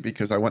we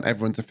because I want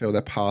everyone to feel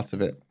they're part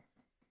of it,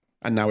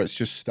 and now it's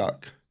just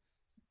stuck.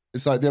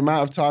 It's like the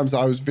amount of times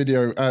I was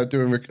doing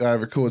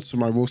records for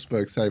my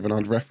Wolfsburg save and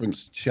I'd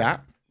reference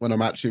chat when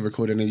I'm actually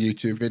recording a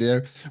YouTube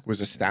video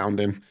was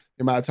astounding.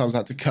 The amount of times I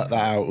had to cut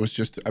that out was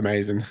just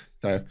amazing.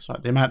 So It's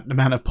like the amount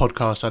of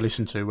podcasts I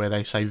listen to where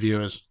they say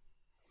viewers.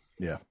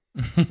 Yeah.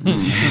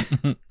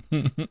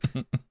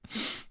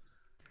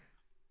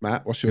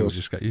 Matt, what's You'll yours?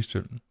 just get used to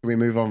it. Can we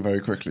move on very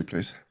quickly,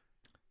 please?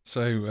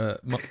 So,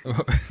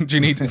 do you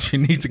need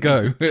to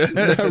go?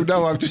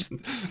 No, I'm just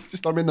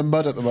I'm in the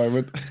mud at the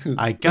moment.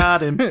 I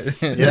got him. Yeah,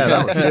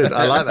 that was good.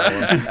 I like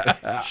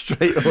that one.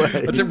 Straight away.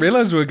 I didn't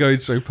realise we were going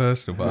so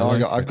personal. But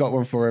No, I've got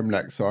one for him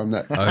next, so I'm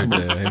next. Oh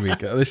dear, here we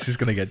go. This is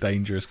going to get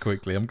dangerous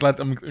quickly. I'm kind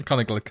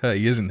of glad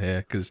Curtie isn't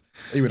here because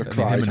He would have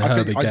I mean, him cried. and I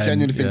Herb again,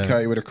 genuinely think yeah.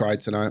 Curry would have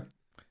cried tonight.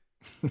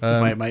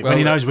 Mate, when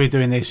he knows we're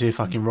doing this, he'll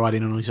fucking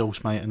riding on his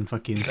horse, mate, and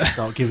fucking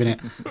start giving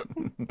it.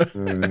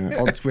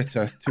 On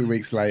Twitter 2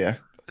 weeks later.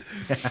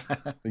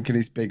 Thinking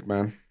he's big,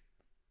 man.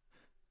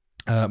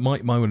 my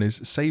one is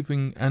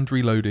saving and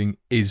reloading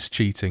is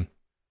cheating.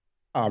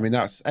 Oh, I mean,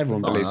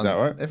 everyone believes that,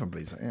 right? Everyone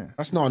believes that, yeah.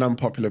 That's not an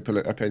unpopular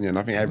opinion.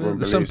 I think everyone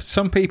believes.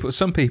 Some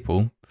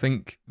people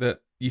think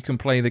that you can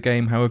play the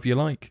game however you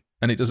like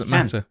and it doesn't You can.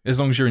 matter as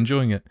long as you're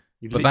enjoying it.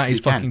 You But that literally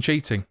is can. fucking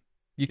cheating.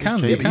 You It's can,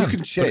 cheating. you But can. you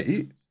can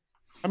cheat.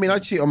 I mean, I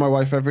cheat on my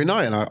wife every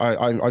night, and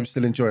I'm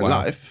still enjoying Wow.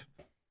 life.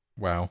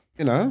 Wow.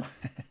 You know,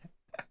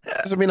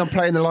 doesn't mean I'm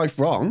playing the life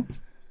wrong.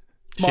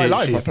 It's my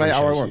life. I play it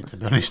how I appreciates want. it, to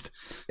be honest.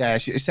 Yeah,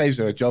 it saves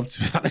her a job, to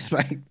be honest,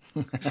 mate.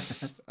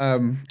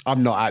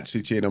 I'm not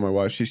actually cheating on my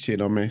wife. She's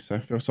cheating on me, so I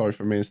feel sorry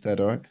for me instead,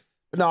 all right?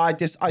 But no, I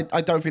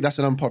don't think that's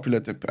an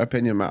unpopular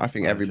opinion, Matt. I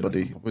think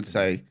everybody would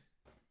say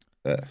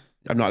that.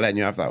 I'm not letting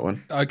you have that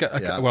one. I get.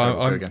 Yeah, Well,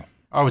 go I'm. again.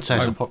 I would say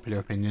it's a popular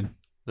opinion.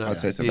 that I'd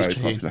say it's it is very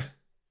cheating. popular.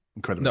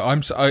 Incredible.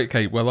 No,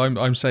 okay. Well,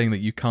 I'm saying that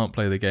you can't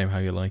play the game how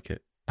you like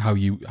it, how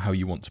you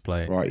want to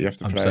play it. Right, you have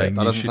to I'm play saying it.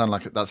 That you doesn't should- sound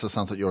like that.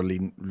 Sounds like you're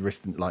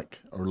listing like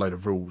a load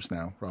of rules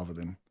now, rather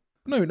than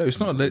No, it's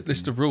not a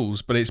list of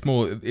rules, but it's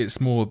more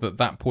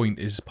that point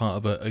is part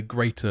of a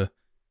greater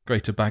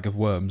bag of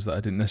worms that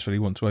I didn't necessarily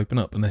want to open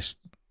up unless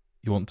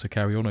you want to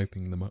carry on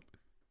opening them up.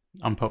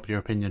 Unpopular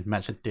opinion.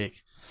 Matt's a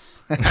dick.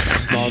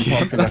 It's not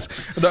unpopular.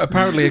 No,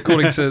 apparently,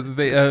 according to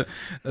the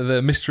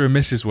Mr. and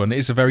Mrs. one,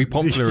 it's a very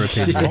popular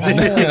opinion.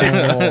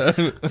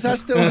 Does that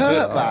still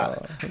hurt,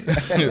 Matt?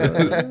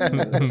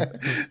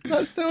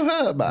 That still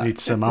hurt, Matt. Need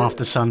some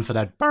after sun for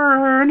that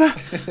burn.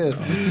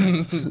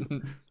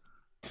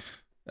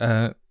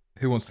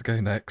 Who wants to go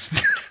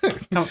next?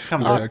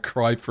 Come I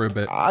cried for a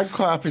bit. I'm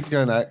quite happy to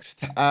go next.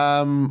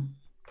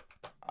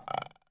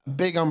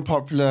 Big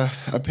unpopular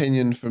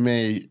opinion for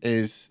me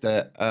is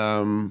that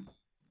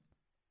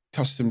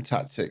custom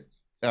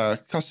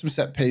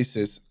set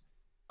pieces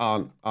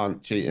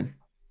aren't cheating.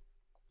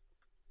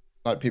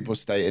 Like people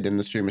stated in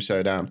the Streamer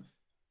Showdown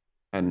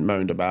and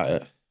moaned about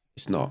it.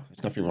 It's not.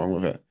 There's nothing wrong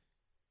with it.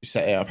 You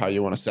set it up how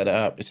you want to set it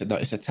up. It's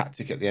a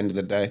tactic at the end of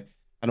the day.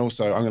 And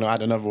also, I'm going to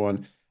add another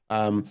one.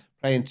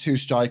 Playing two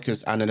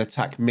strikers and an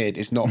attack mid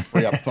is not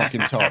free up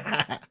fucking top.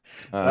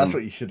 that's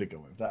what you should have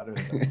gone with. That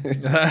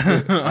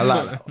I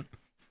like that one.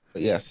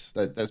 But yes,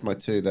 there's my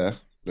two there,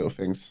 little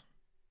things.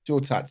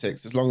 Dual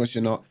tactics, as long as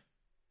you're not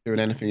doing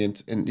anything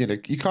in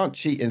you can't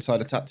cheat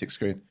inside a tactic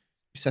screen.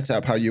 You set it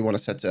up how you want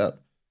to set it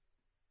up.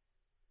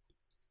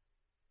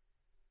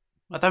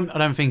 I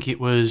don't think it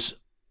was.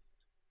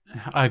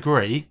 I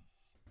agree,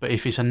 but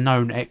if it's a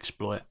known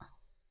exploit,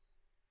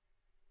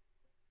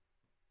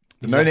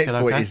 The is known that still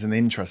exploit okay? is an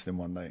interesting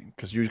one though,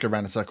 because you would go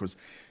around in circles.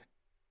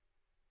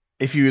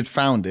 If you had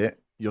found it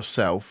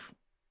yourself,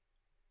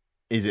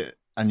 is it,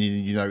 and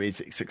you know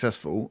it's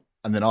successful,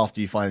 and then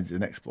after you find it's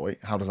an exploit,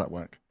 how does that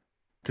work?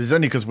 Because it's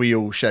only because we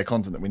all share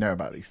content that we know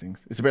about these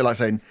things. It's a bit like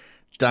saying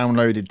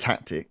downloaded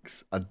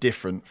tactics are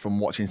different from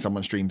watching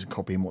someone streams and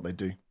copying what they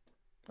do.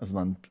 As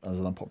an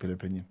unpopular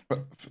opinion.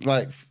 But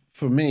like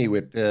for me,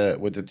 with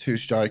the two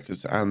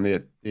strikers and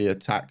the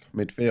attack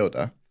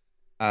midfielder,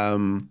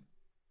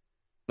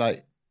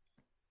 like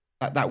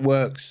that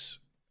works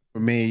for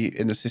me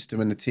in the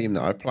system and the team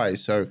that I play.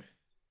 So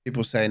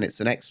people saying it's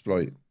an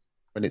exploit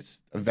when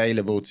it's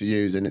available to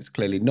use, and it's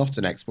clearly not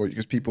an exploit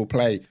because people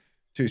play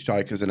two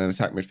strikers and an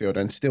attack midfielder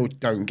and still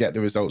don't get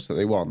the results that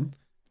they want.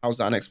 How's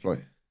that an exploit,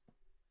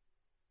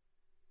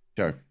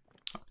 Joe?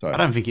 Sorry. I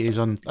don't think it is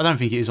on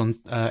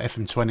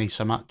FM20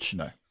 so much.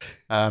 No.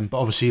 But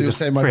obviously So you're the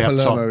saying my three up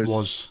top Palermo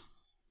was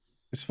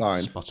It's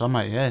fine. spot on,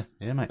 mate.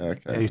 Yeah, mate.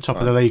 Okay, Yeah, you're top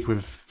of fine. the league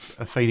with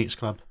a Phoenix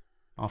club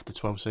after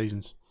 12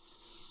 seasons.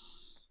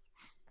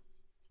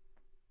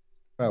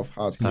 Well,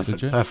 hard to That's listen.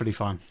 legit. Perfectly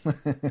fine.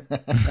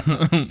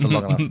 It's a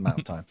long enough amount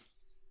of time.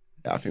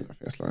 Yeah, I think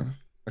that's loan.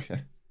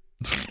 Okay.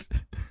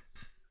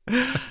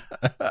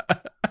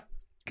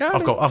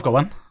 I've got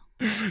one.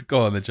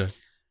 Go on then, Joe.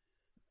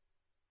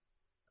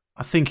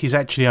 I think he's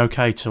actually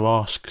okay to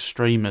ask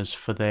streamers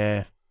for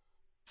their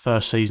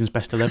first season's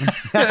best 11.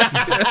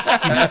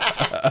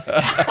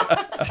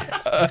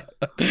 I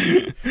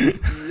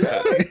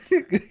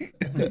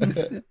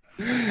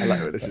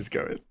like where this is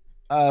going.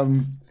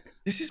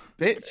 This is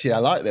bitchy. I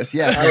like this.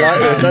 Yeah, I like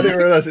this. I didn't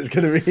realise it's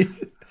going to be.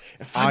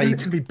 If I didn't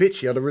to be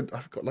bitchy,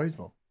 I've got loads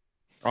more.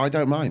 I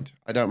don't mind.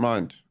 I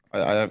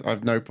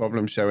have no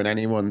problem showing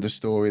anyone the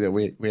story that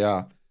we've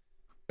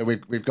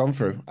gone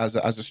through as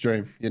a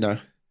stream. You know,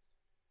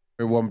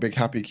 we're one big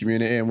happy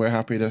community, and we're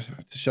happy to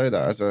show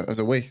that as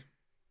a we.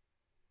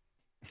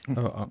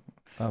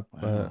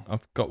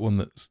 I've got one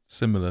that's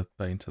similar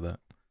vein to that.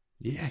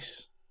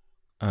 Yes.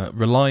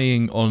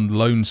 Relying on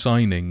loan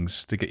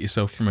signings to get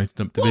yourself promoted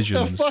up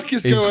divisions. What the fuck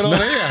is going on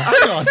here?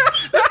 Hang on.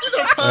 This is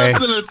a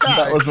personal attack.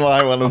 That was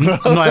my one as well.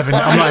 I'm not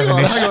having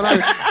this. Hang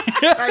on.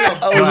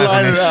 I was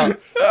lining it up.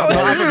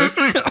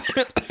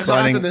 Signing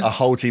Signing a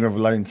whole team of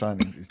loan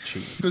signings is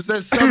cheap. Because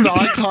there's some that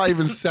I can't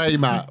even say,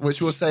 Matt,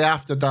 which we'll say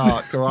after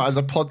dark, or as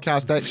a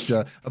podcast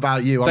extra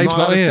about you. I'm Dave's not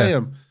not going to here. say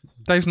them.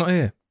 Dave's not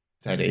here.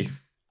 Teddy.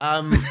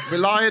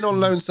 Relying on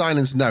loan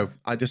signings, no,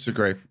 I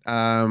disagree.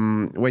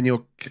 When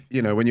you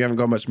haven't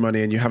got much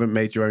money and you haven't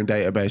made your own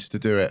database to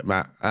do it,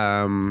 Matt,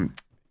 and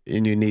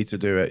you need to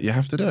do it, you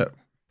have to do it.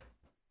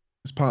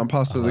 It's part and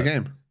parcel of the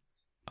game.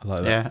 I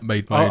like that. Yeah.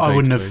 Made my I own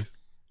wouldn't database. have.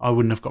 I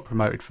wouldn't have got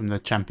promoted from the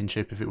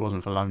championship if it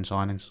wasn't for loan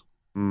signings.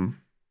 Mm.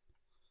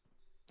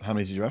 How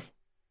many did you have?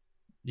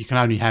 You can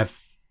only have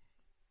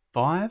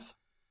 5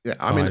 Yeah,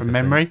 I mean, Five. from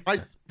memory.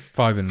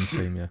 5 in the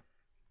team, yeah.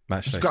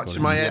 Match day scratching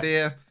squad, my yeah. head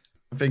here.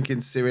 I'm thinking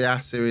Serie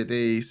A, Serie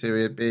D,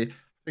 Serie B. I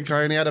think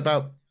I only had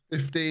about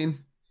 15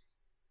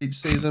 each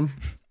season.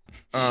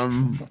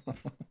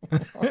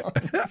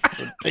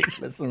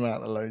 Ridiculous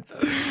amount of loads.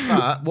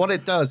 But what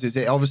it does is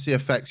it obviously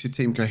affects your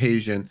team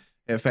cohesion.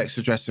 It affects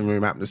the dressing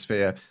room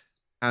atmosphere.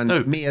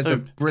 And me as a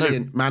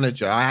brilliant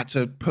manager, I had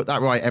to put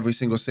that right every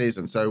single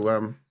season.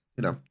 So,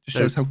 just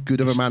shows how good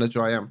of a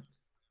manager I am.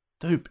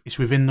 Dupe, it's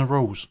within the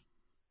rules.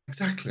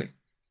 Exactly.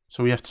 That's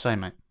all you have to say,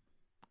 mate.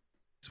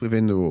 It's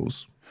within the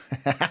rules.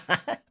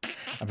 I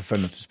prefer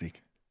not to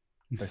speak.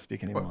 If I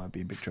speak anymore, I'd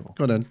be in big trouble.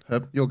 Go on then,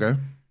 Herb. You'll go.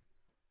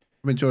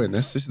 I'm enjoying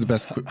this. This is the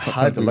best quick I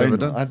had the we've ever loan.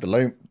 done. I had the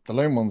loan. The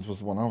loan ones was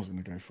the one I was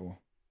going to go for.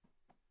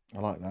 I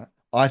like that.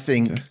 I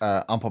think,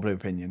 unpopular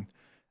opinion,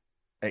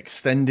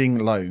 extending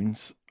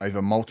loans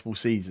over multiple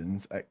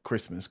seasons at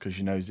Christmas because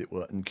you know it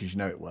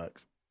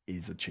works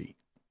is a cheat.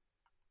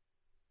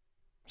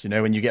 So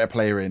when you get a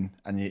player in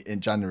and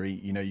in January,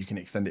 you can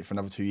extend it for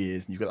another 2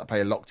 years, and you've got that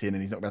player locked in,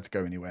 and he's not about to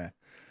go anywhere.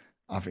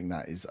 I think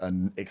that is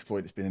an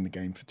exploit that's been in the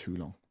game for too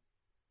long.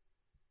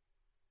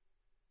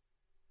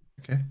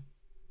 Okay.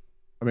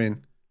 I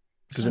mean,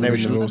 Because then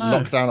you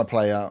lock down a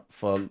player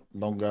for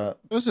longer.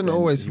 it doesn't then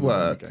always he won't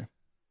work. go.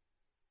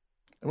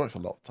 It works a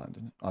lot of the time,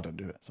 doesn't it? I don't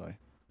do it, so.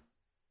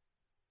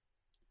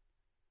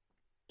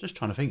 Just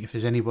trying to think if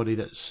there's anybody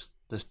that's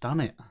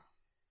done it.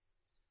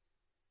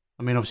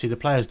 I mean, obviously the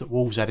players that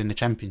Wolves had in the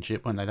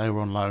Championship, weren't they? They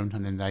were on loan,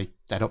 and then they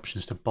had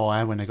options to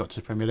buy when they got to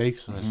the Premier League,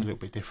 so it's a little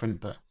bit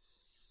different. But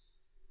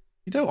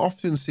You don't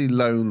often see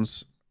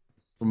loans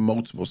from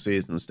multiple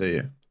seasons, do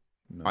you?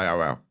 No.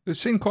 IRL. We've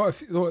seen quite a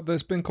few.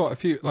 There's been quite a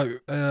few.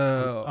 Like,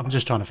 I'm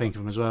just trying to think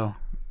of them as well.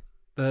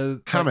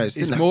 James,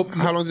 it's didn't more.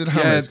 how long did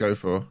James go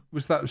for?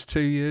 Was 2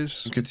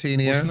 years?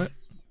 Coutinho. Wasn't it?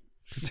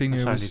 Coutinho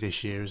It's only was.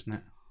 this year, isn't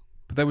it?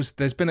 But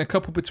there's been a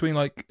couple between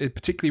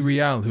particularly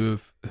Real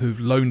who've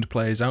loaned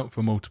players out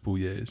for multiple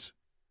years.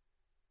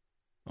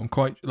 I'm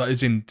quite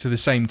as in to the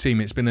same team.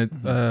 It's been a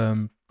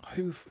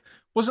who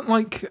wasn't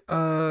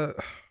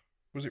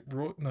was it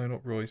Roy? No,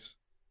 not Royce.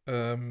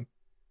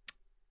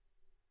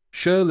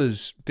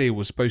 Schürrle's deal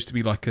was supposed to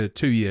be like a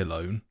 2-year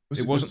loan.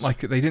 It wasn't like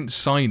they didn't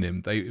sign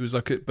him. It was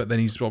like but then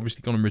he's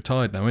obviously gone and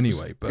retired now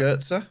anyway. But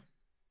Goetze?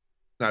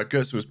 No,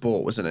 Goetze was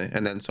bought, wasn't he?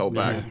 And then sold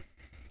back. Yeah.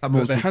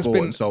 Hummels there was has bought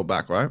been- and sold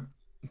back, right?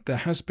 there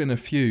has been a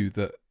few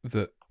that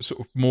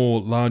sort of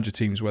more larger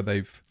teams where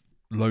they've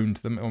loaned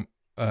them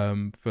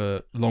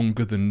for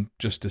longer than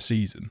just a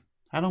season.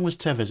 How long was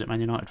Tevez at Man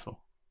United for?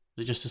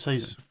 Was it just a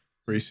season?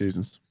 3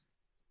 seasons.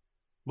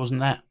 Wasn't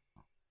that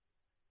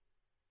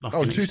like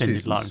Oh, an 2 extended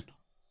seasons.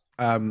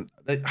 loan?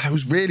 It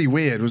was really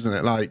weird, wasn't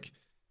it? Like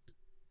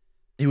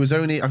I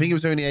think he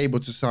was only able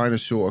to sign a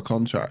shorter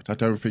contract. I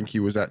don't think it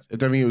was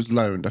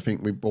loaned. I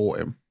think we bought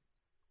him.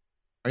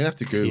 I'm gonna have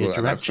to Google Yeah,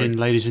 that. direction,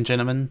 ladies and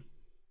gentlemen.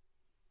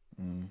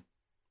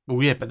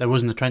 Well, yeah, but there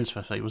wasn't a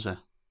transfer fee, was there?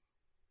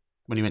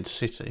 When he went to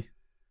City.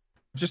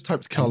 I've just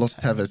typed Carlos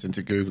Tevez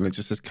into Google and it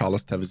just says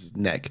Carlos Tevez's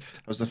neck.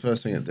 That was the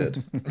first thing it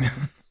did.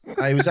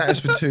 He was at us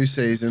for 2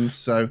 seasons,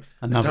 so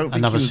I don't think he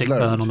Another was sick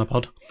loaned. burn on the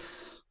pod.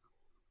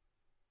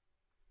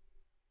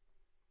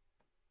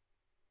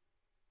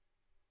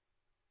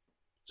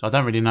 So I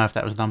don't really know if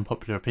that was an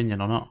unpopular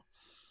opinion or not.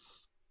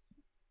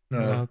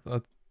 No.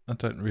 I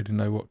don't really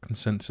know what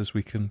consensus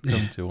we can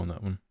come to on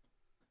that one.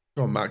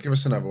 Go on, Matt. Give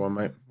us another one,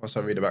 mate. Whilst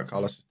I read about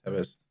Carlos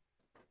Tevez.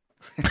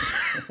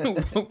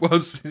 What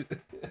was?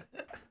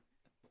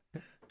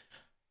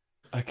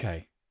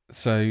 Okay,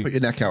 so Put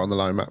your neck out on the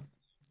line, Matt.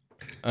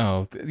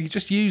 you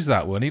just use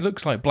that one. He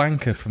looks like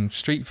Blanca from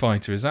Street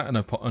Fighter. Is that an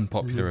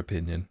unpopular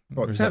opinion?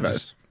 What, Or is that Tevez?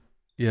 just-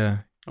 yeah.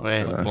 Oh,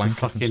 yeah, Like he's a Blanca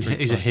from fucking, Street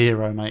he's a Fighter.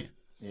 hero, mate.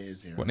 It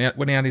is, yeah.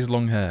 When he had his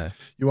long hair.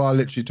 You are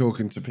literally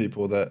talking to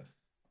people that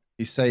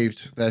he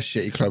saved their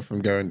shitty club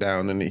from going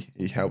down, and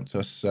he helped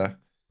us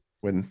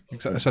win.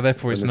 Exactly. So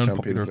therefore, it's win an the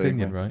unpopular Champions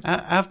League, opinion, mate.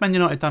 right? How have Man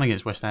United done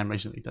against West Ham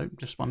recently, though?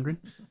 Just wondering.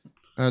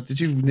 Did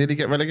you nearly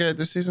get relegated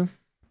this season?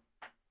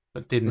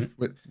 But didn't.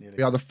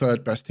 We are the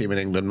third best team in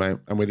England, mate,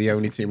 and we're the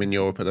only team in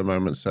Europe at the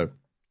moment. So,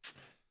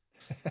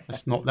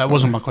 That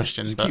wasn't my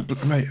question.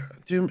 But mate,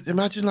 do you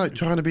imagine like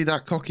trying to be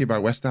that cocky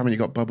about West Ham and you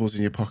got bubbles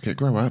in your pocket?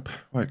 Grow up.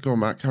 Right, go on,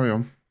 Matt. Carry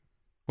on.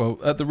 Well,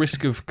 at the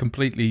risk of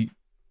completely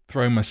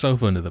throwing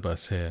myself under the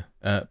bus here,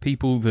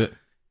 people that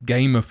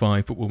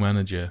gamify Football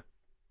Manager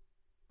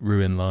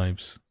ruin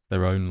lives,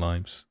 their own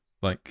lives.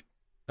 Like,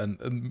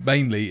 and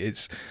mainly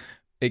it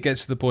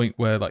gets to the point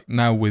where, like,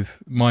 now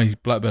with my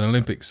Blackburn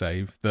Olympic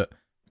save, that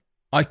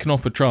I can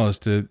offer trials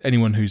to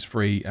anyone who's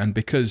free, and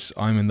because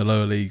I'm in the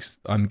lower leagues,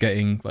 I'm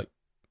getting like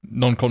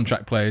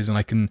non-contract players, and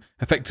I can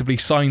effectively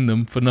sign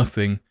them for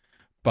nothing,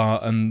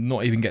 and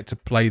not even get to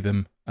play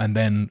them, and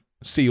then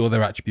see all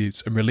their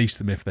attributes and release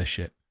them if they're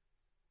shit.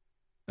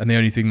 And the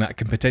only thing that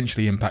can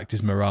potentially impact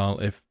is morale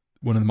if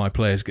one of my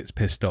players gets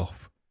pissed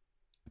off.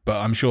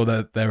 But I'm sure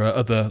that there are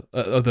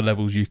other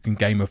levels you can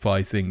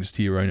gamify things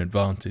to your own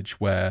advantage,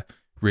 where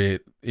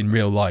in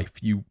real life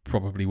you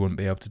probably wouldn't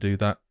be able to do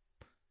that.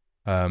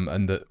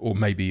 Or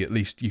maybe at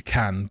least you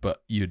can,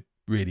 but you'd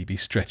really be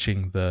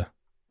stretching the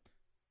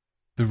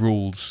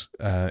rules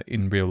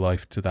in real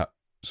life to that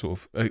sort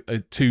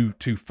of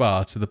too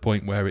far, to the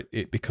point where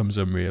it becomes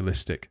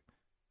unrealistic.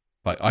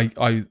 Like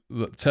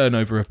the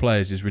turnover of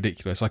players is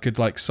ridiculous. I could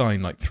like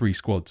sign like 3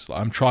 squads. Like,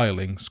 I'm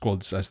trialing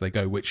squads as they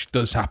go, which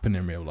does happen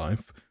in real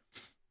life.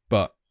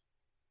 But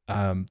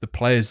the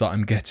players that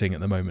I'm getting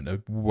at the moment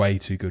are way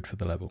too good for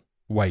the level.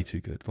 Way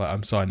too good. Like,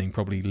 I'm signing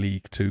probably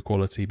League 2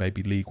 quality,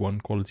 maybe League 1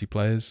 quality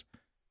players.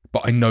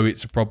 But I know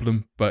it's a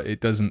problem, but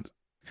it doesn't.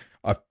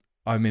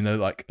 I'm in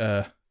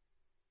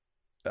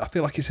I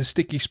feel like it's a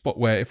sticky spot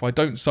where if I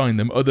don't sign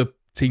them, other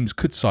teams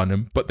could sign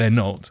them, but they're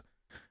not.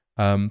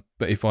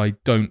 But if I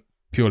don't,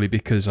 purely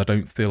because I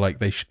don't feel like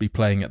they should be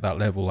playing at that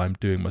level, I'm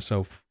doing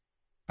myself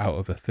out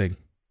of a thing.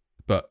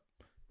 But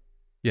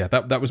yeah,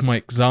 that was my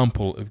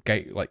example of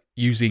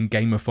using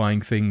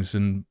gamifying things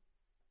and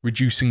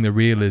reducing the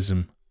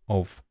realism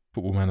of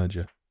Football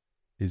Manager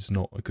is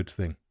not a good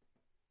thing.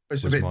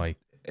 It's Was my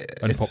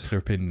unpopular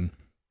opinion.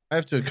 I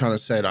have to kind of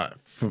say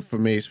that for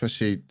me,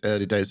 especially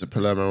early days of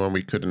Palermo when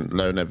we couldn't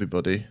loan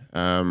everybody,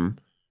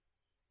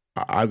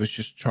 I was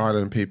just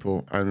trialing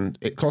people, and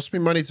it cost me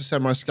money to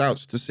send my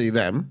scouts to see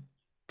them,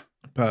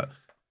 but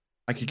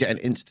I could get an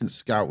instant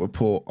scout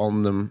report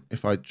on them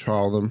if I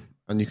trial them,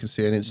 and you can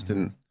see an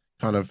instant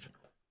kind of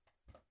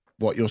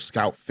what your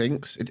scout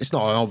thinks. It's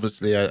not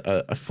obviously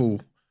a full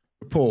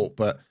report,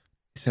 but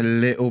it's a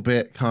little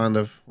bit kind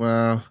of,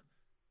 well,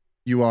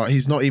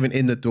 he's not even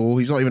in the door,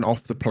 he's not even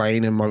off the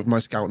plane, and my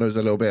scout knows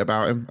a little bit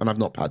about him, and I've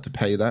not had to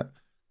pay that.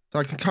 So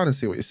I can kind of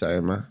see what you're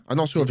saying, man. I'm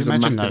not sure if it's a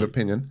massive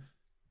opinion.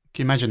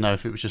 Can you imagine though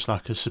if it was just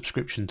like a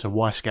subscription to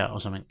Y-Scout or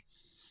something?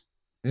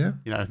 Yeah.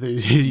 You know,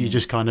 you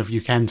just kind of,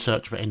 you can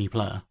search for any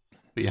player,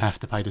 but you have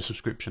to pay the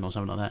subscription or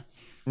something like that.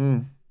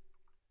 Mm.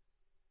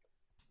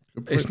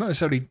 It's not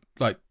necessarily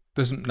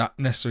doesn't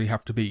necessarily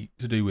have to be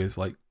to do with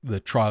like the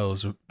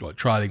trials of like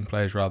trialing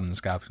players rather than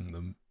scouting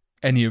them.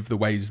 Any of the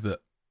ways that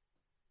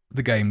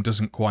the game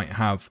doesn't quite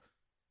have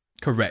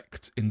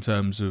correct in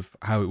terms of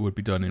how it would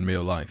be done in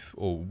real life,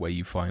 or where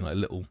you find like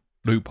little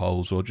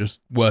loopholes or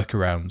just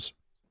workarounds.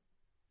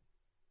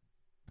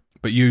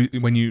 But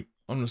I'm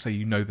gonna say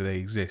you know that they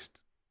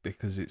exist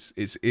because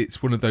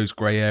it's one of those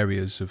grey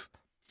areas of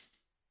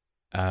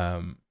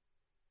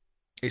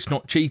it's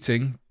not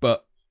cheating,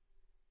 but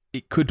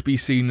it could be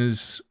seen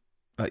as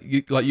like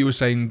you were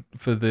saying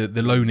for the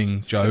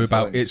loaning, Joe,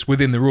 about it's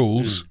within the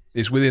rules,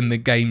 it's within the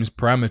game's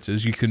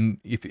parameters. You can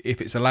if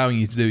it's allowing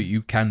you to do it,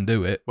 you can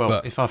do it. Well,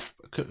 but if I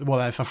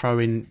throw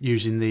in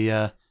using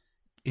the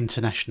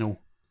international,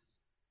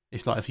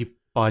 if you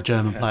buy a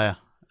German player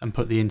and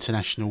put the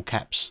international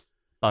caps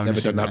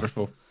bonus. Never done that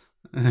before.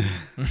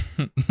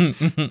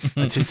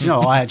 Do you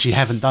know, I actually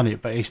haven't done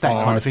it, but it's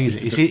that kind of thing.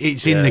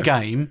 It's in the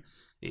game.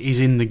 It is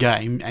in the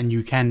game, and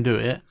you can do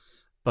it,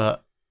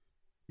 but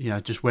you know,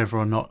 just whether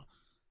or not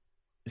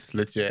it's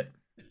legit.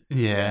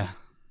 Yeah,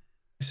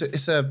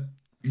 it's a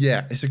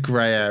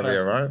grey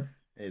area, right?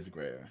 It is a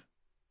grey area.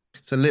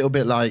 It's a little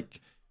bit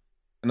like.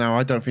 Now,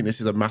 I don't think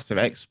this is a massive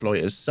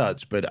exploit as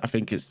such, but I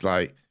think it's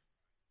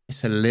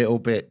a little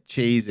bit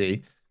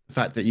cheesy. The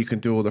fact that you can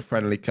do all the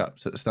friendly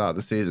cups at the start of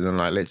the season and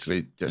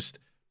literally just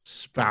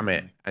spam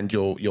it, and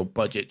your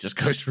budget just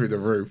goes through the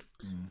roof.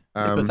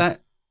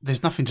 but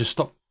there's nothing to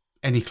stop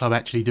any club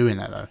actually doing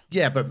that though.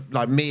 Yeah, but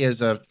like me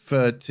as a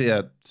third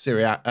tier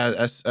Serie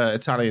A,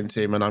 Italian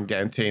team, and I'm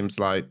getting teams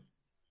like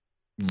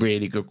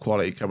really good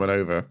quality coming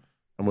over,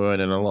 and we're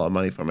earning a lot of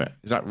money from it.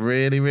 Is that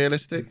really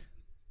realistic?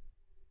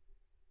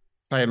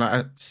 Playing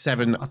like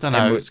 7 I don't know.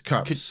 Emirates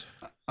Cups.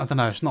 I don't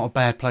know. It's not a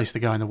bad place to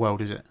go in the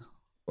world, is it?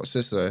 What's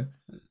this though?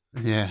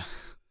 Yeah.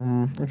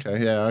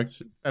 Okay, yeah,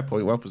 fair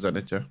point. Well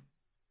presented, Joe.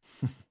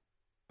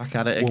 Back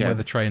at it Warm again.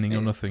 weather training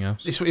or nothing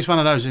else. It's one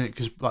of those, isn't it?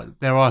 Because like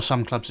there are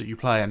some clubs that you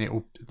play, and it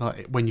will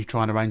like when you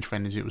try and arrange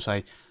friendlies, it will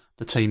say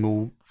the team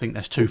will think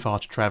that's too far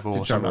to travel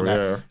or something like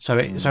that. So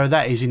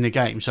that is in the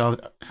game. So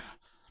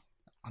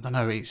I don't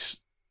know.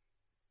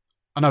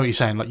 I know what you're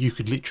saying. Like you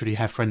could literally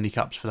have friendly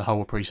cups for the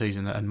whole of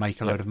pre-season and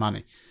make a load of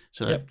money.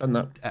 So Yep, done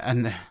that.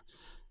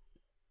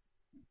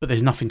 But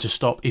there's nothing to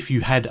stop if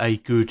you had a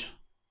good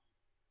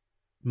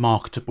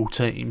marketable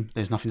team.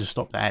 There's nothing to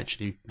stop that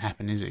actually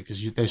happening, is it?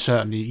 Because there's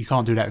certainly you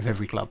can't do that with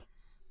every club.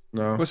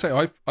 No. Well,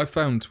 say I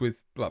found with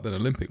Blackburn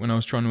Olympic when I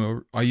was trying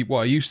to,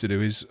 what I used to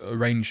do is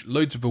arrange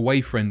loads of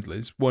away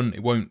friendlies. One,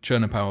 it won't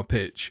churn up our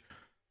pitch,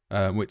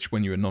 which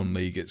when you're a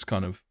non-league, it's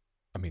kind of,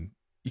 I mean,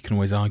 you can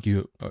always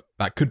argue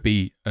that could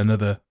be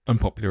another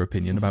unpopular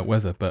opinion about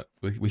weather, but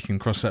we can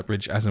cross that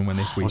bridge as and when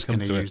if we come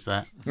to use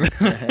that.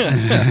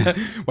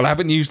 Well, I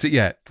haven't used it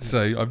yet,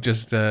 so I'm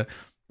just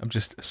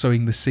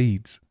sowing the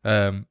seeds.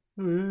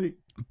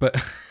 But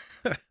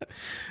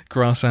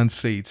grass and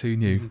seeds, who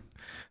knew?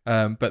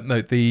 But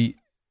no,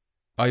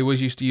 I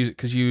always used to use it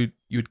because you'd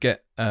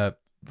get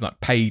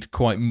like paid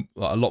quite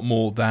a lot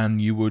more than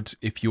you would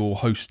if you're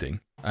hosting,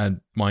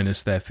 and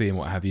minus their fee and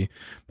what have you.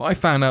 But I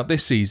found out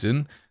this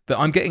season that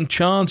I'm getting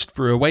charged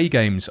for away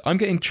games. I'm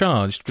getting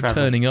charged for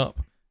turning up.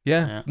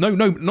 Yeah. No,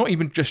 not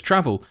even just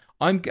travel.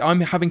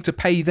 I'm having to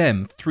pay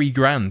them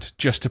 $3,000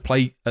 just to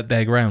play at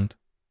their ground.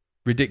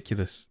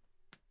 Ridiculous.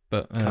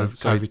 But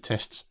COVID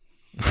tests.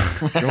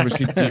 You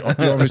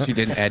obviously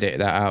didn't edit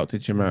that out,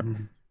 did you, Matt?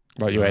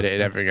 Like you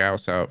edited everything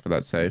else out for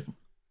that save.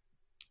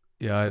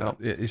 Yeah,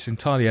 it's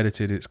entirely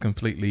edited. It's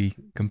completely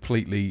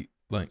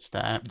like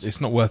Stabbed.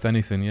 it's not worth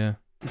anything. Yeah.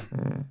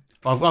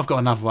 I've got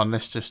another one.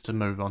 Let's just to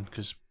move on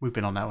because we've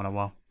been on that one a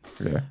while.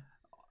 Yeah.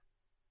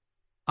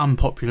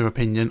 Unpopular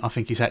opinion. I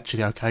think it's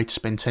actually okay to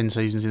spend 10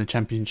 seasons in the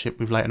Championship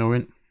with Leyton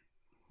Orient.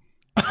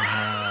 Do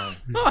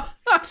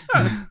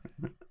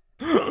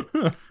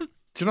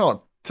you know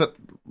what?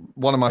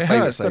 One of my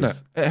favourite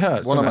saves. It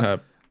hurts.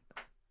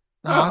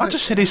 I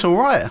just said it's all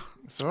right.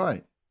 It's all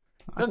right.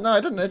 No,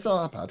 I didn't. It's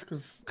not that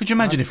bad. Could you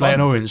imagine if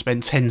Leyton Orient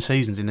spent 10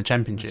 seasons in the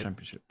Championship?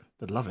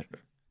 They'd love it.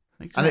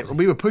 Exactly. And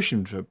we were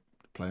pushing for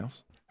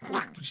playoffs. We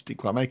just didn't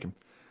quite make them.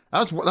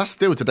 That's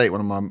still to date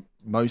one of my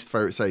most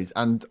favourite saves,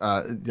 and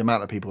the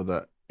amount of people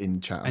that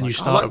in chat. And you I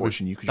started like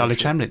watching you. with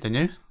Dulwich Hamlet, didn't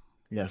you?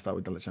 Yeah, I started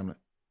with Dulwich Hamlet.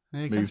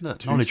 There you Moved go.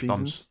 2 Knowledge seasons.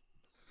 bombs.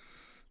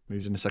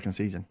 Moved in the second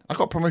season. I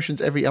got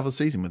promotions every other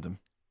season with them,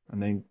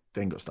 and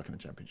then got stuck in the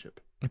Championship.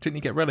 Didn't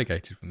you get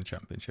relegated from the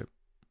Championship?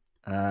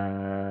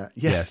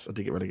 Yes, I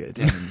did get relegated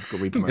and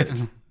got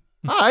re-promoted.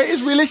 It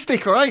is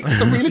realistic, all right?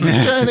 It's a realistic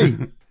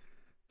journey.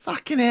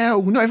 Fucking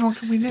hell. Not everyone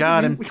can win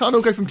everything. We can't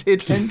all go from tier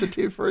 10 to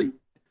tier 3.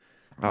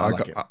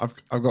 I've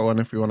got one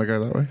if we want to go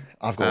that way.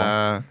 I've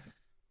got one.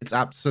 It's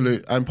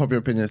absolute, unpopular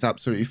opinion, it's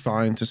absolutely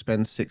fine to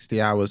spend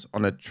 60 hours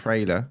on a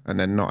trailer and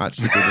then not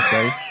actually do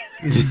the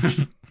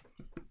save.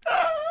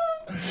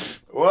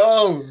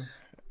 Whoa.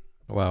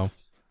 Wow.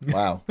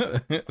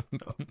 It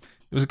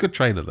was a good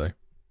trailer though.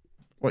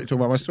 What, you talking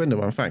about my Swindon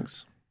one?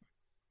 Thanks.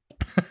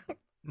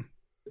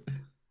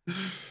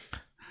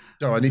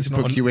 Joe, I need to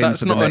book you in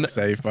for the next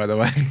save, by the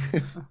way.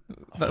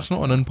 That's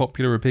not an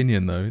unpopular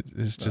opinion, though.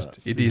 It's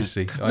just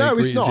idiocy. No,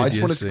 it's not. I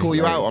just wanted to call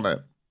you out on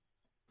it.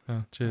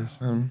 Oh, cheers.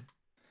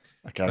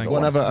 Okay.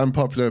 One other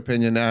unpopular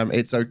opinion.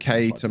 It's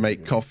okay to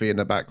make coffee in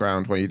the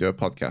background when you do a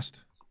podcast.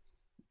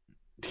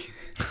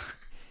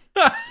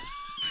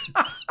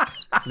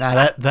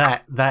 Now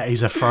that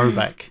is a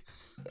throwback.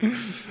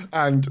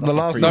 And the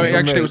last one. No,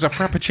 actually, it was a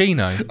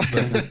frappuccino.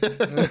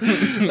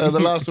 The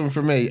last one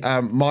from me.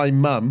 My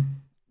mum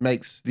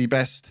makes the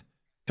best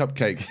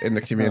cupcakes in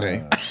the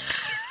community.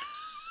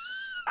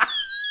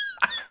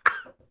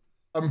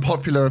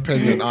 Unpopular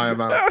opinion, I am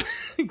out.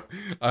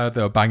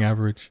 They were bang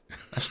average.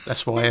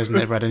 That's why he hasn't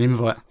ever had an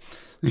invite.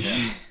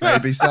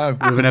 Maybe so.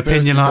 With an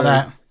opinion like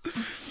that.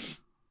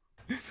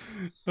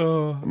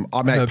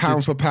 I mean,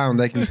 pound for pound,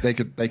 they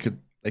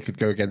could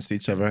go against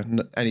each other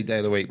any day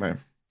of the week,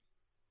 man.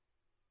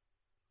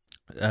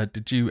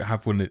 Did you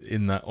have one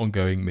in that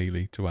ongoing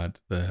melee to add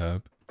the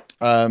herb?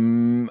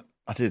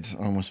 I did.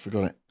 I almost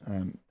forgot it.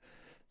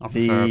 I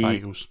prefer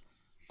bagels.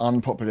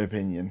 Unpopular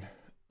opinion: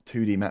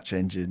 2D match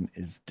engine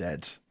is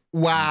dead.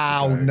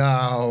 Wow!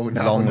 No.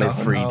 Long live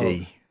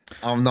 3D.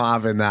 I'm not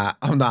having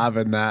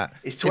that.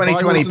 It's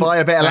 2020. Buy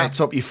a better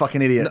laptop, you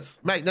fucking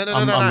idiots. Mate, no.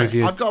 I'm with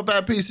you. I've got a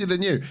better PC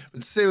than you.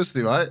 But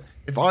seriously, right?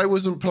 If I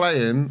wasn't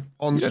playing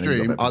on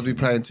stream, I'd be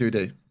playing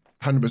 2D.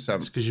 100%.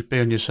 It's because you'd be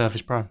on your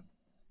Surface Pro.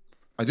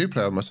 I do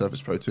play on my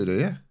Surface Pro 2D,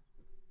 yeah.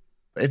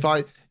 But if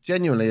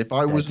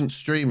I wasn't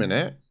streaming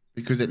it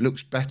because it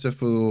looks better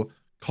for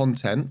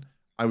content,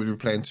 I would be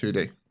playing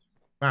 2D.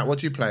 Matt, what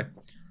do you play?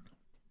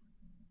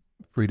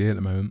 3D at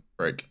the moment.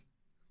 Break.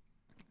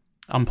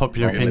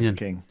 Unpopular Martin Luther opinion.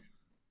 King.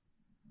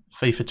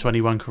 FIFA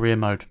 21 career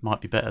mode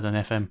might be better than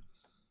FM.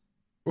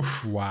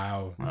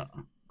 Wow.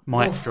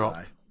 Mic drop.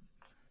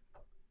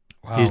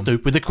 Wow. Here's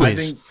Dupe with the I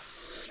quiz. think,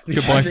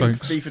 Goodbye, I think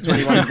folks. FIFA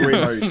 21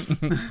 career mode.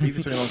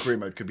 FIFA 21 career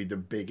mode could be the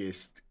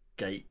biggest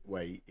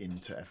gateway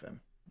into FM.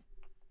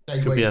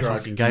 Could be a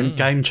fucking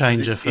game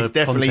changer It's for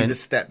definitely content. the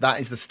step.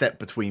 That is the step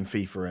between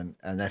FIFA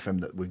and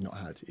FM that we've not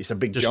had. It's a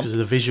big Just jump. because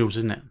of the visuals,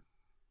 isn't it?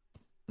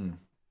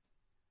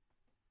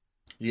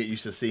 You get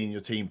used to seeing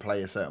your team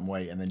play a certain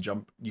way, and then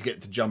jump. You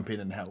get to jump in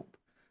and help.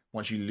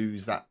 Once you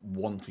lose that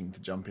wanting to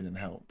jump in and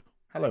help,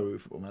 hello,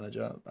 Football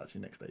Manager. That's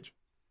your next stage.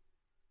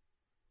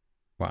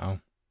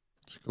 Wow.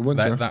 It's a good one,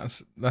 Joe.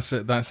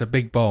 That's a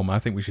big bomb. I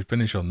think we should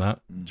finish on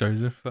that,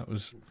 Joseph. That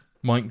was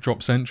mic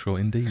drop central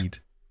indeed.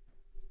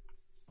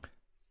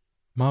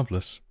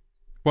 Marvellous.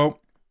 Well,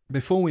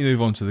 before we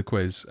move on to the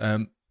quiz,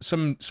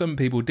 some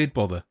people did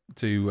bother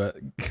to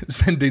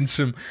send in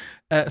some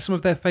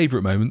of their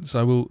favourite moments.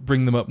 I will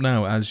bring them up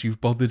now as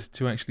you've bothered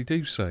to actually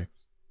do so.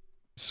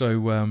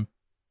 So,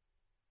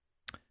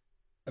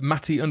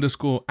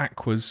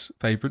 Matty_Aqua's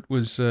favourite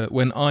was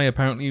when I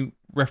apparently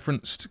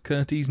referenced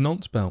Curtis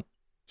nonce belt.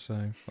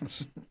 So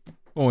that's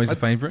always a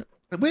favourite.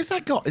 Where's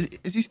that got?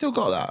 Is he still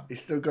got that?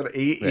 He's still got it.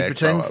 He Yeah,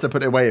 pretends got to it.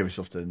 put it away every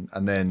so often,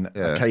 and then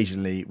Yeah.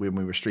 occasionally when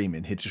we were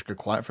streaming, he'd just go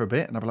quiet for a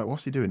bit, and I'd be like,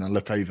 "What's he doing?" And I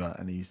look over,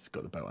 and he's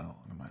got the belt out,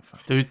 and I'm like,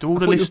 "Fuck." Dude, all I the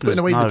thought you were listeners putting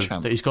away the know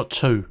champ. that he's got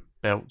 2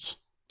 belts.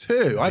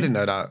 2? I didn't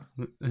know that.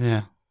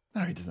 Yeah,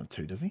 No, he doesn't have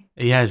 2, does he?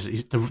 he has.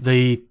 He's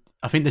the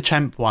I think the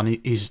champ one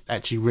is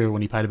actually real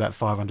when he paid about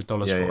 $500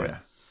 for it.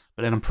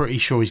 But then I'm pretty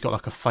sure he's got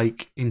like a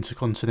fake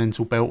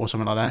intercontinental belt or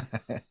something like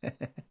that.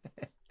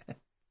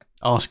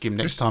 Ask him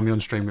next time you're on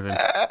stream with him.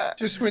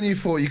 Just when you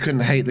thought you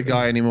couldn't hate the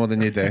guy any more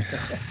than you do.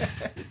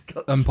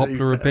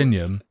 Unpopular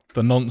opinion: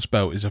 the nonce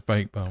belt is a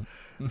fake belt.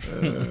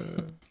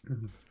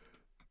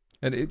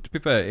 And to be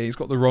fair, it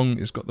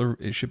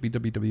should be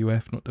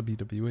WWF, not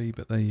WWE.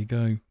 But there you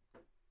go.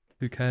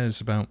 Who cares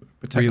about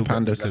Protect real the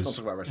pandas. Let's not replicas?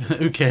 talk about wrestling.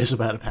 Who cares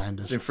about the It's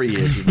pandas? been 3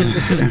 years. We've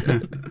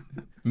been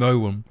No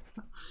one.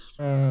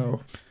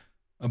 Oh,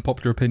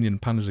 Unpopular opinion: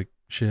 pandas are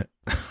shit.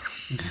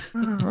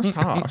 that's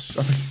harsh.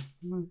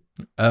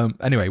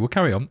 Anyway, we'll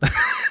carry on.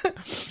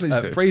 Please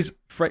do.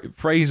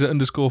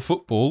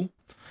 Fraser_football.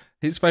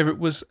 His favourite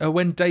was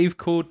when Dave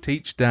called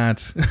Teach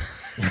Dad,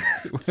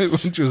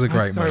 which was a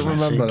great I don't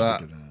moment. remember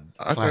that.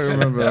 I don't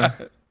remember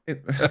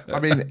that. I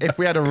mean, if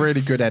we had a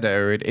really good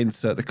editor, he'd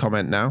insert the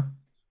comment now.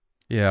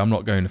 Yeah, I'm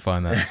not going to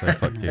find that, so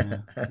fuck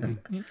you.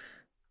 Yeah.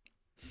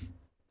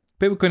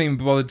 People couldn't even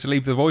bother to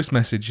leave the voice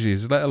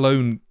messages, let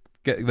alone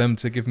get them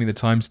to give me the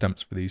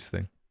timestamps for these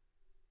things.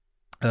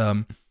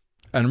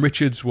 And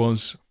Richards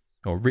was,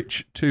 or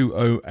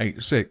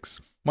Rich2086.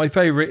 My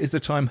favourite is the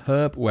time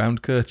Herb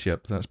wound Curty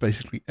up. That's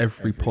basically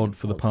every pod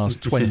for the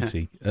past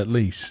 20, at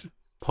least.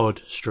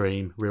 Pod,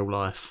 stream, real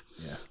life.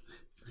 Yeah,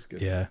 it's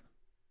good. Yeah.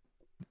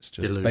 It's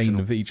just bane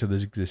Delusional. of each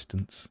other's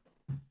existence.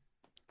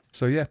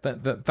 So yeah,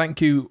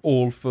 thank you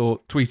all for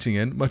tweeting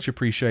in. Much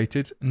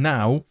appreciated.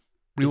 Now,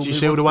 we will Did you move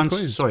see on all the to ones?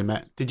 quiz. Sorry,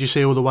 Matt. Did you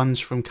see all the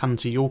ones from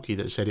Cunty Yorkie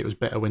that said it was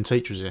better when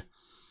Teach was here?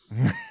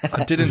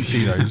 I didn't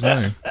see those,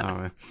 no.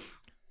 Oh,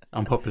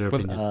 unpopular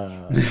But-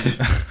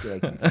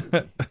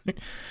 opinion.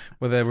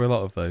 Well, there were a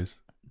lot of those.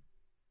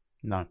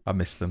 No. I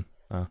missed them.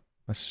 Oh,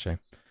 that's a shame.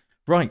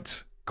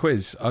 Right,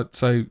 quiz.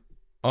 So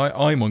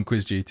I'm on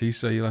quiz duty,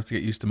 so you'll have to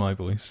get used to my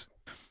voice.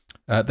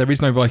 There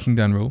is no Viking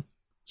Dan rule.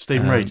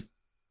 Stephen Reid.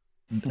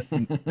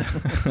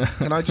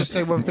 Can I just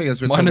say one thing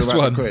as we're Minus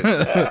talking one.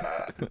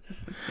 about the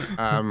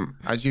quiz?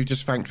 As you've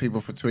just thanked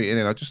people for tweeting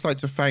in, I'd just like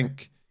to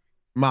thank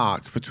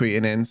Mark for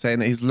tweeting in, saying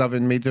that he's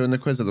loving me doing the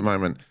quiz at the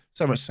moment.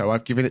 So much so,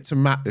 I've given it to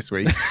Matt this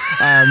week.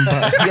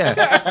 But yeah,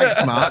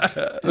 thanks, Mark.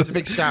 It's a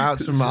big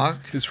shout out to Mark.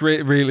 It's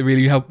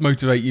really helped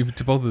motivate you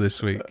to bother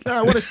this week.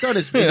 No, what it's done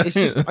is it's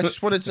just I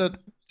just wanted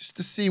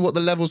to see what the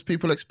levels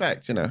people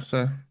expect, you know.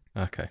 So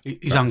Okay.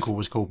 His uncle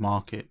was called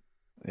Mark. It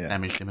Yeah.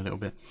 damaged him a little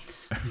bit.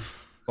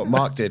 what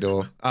Mark did,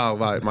 or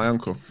right, my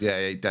uncle.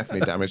 Yeah, he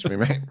definitely damaged me,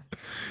 mate.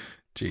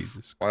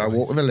 Jesus. Why I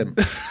walk with a limp.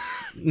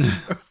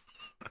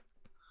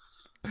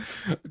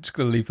 I'm just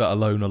going to leave that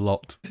alone a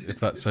lot, if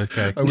that's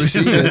okay. I wish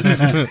you did.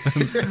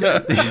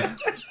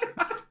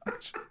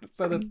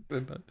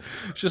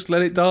 Just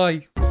let it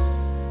die.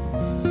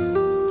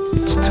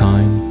 It's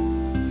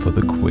time for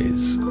the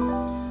quiz.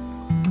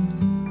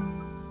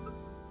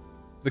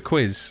 The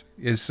quiz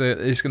is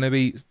going to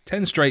be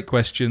 10 straight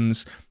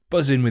questions.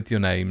 Buzz in with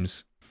your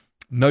names.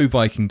 No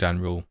Viking Dan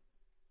rule.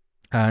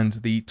 And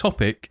the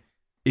topic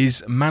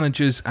is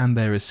managers and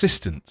their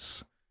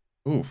assistants.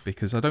 Ooh.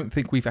 Because I don't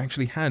think we've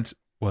actually had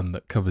one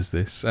that covers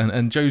this.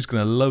 And Joe's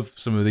going to love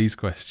some of these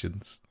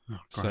questions.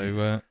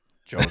 So,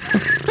 Joel,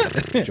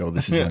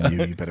 this is on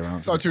you. You better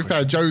answer. So this to be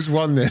fair, question. Joe's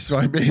won this.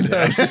 I mean,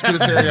 I was just going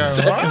to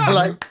say, wow.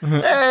 like,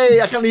 hey,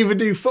 I can't even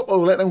do football,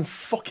 let alone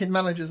fucking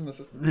managers and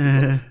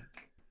assistants.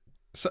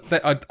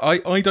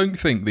 I don't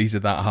think these are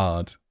that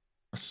hard.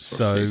 That's what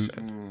So, she said.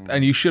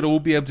 and you should all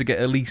be able to get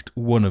at least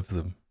one of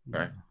them.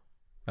 Right.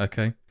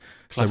 Okay.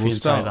 So Cloughie we'll and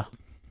start. Taylor.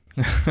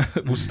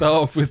 We'll start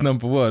off with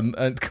number one,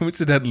 and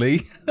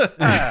coincidentally,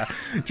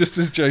 just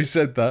as Joe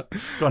said that,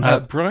 Go on,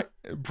 Herb.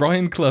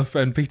 Brian Clough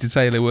and Peter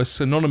Taylor were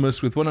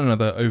synonymous with one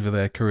another over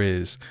their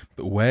careers.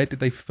 But where did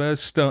they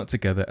first start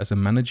together as a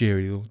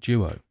managerial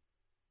duo?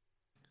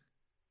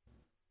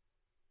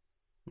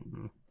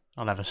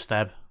 I'll have a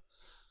stab.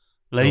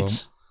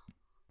 Leeds.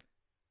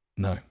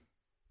 No.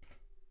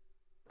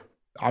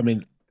 I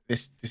mean,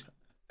 this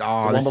The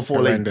one before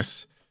Leeds.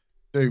 horrendous.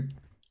 Dude,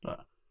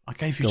 I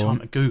gave you Go time on.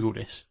 to Google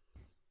this.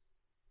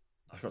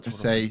 I forgot to what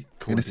say- I I'm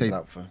called gonna say- people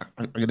out for.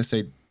 I'm gonna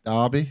say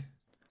Derby.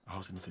 I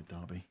was going to say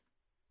Derby.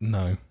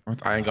 No.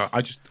 I ain't got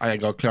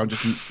a clue.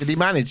 Did he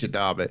manage at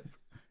Derby?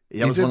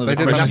 Yeah, that was one of they the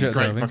did I mean, manage that's a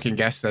it, great Derby. fucking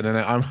guess then, and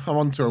I'm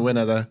on to a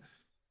winner there.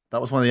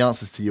 That was one of the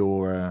answers to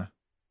your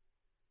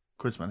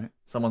quiz, man.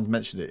 Someone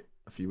mentioned it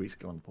a few weeks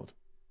ago on the pod.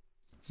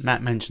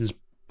 Matt mentions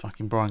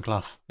fucking Brian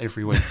Clough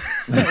every week.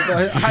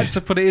 I had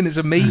to put it in as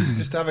a meme.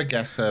 Just have a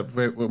guess.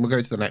 We'll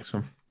go to the next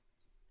one.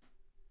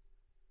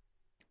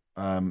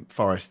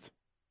 Forest.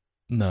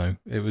 No,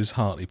 it was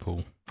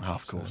Hartlepool. Oh,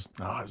 of course.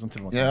 Oh, it was on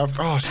Tim. Yeah.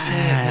 Oh shit.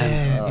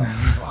 Damn.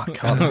 Yeah.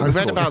 Fuck. I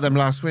read about them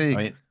last week.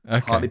 I mean,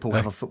 Okay. Hartlepool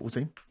have a football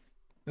team.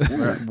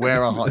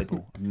 Where are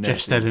Hartlepool? I've never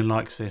Jeff seen them. Stelling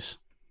likes this.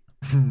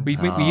 We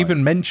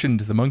even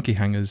mentioned the monkey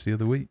hangers the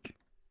other week.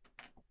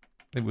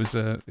 It was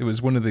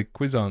one of the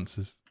quiz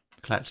answers.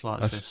 Klatz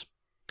likes That's- this.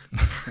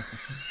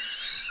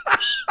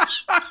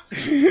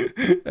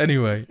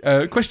 Anyway,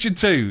 question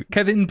 2.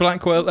 Kevin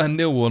Blackwell and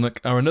Neil Warnock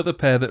are another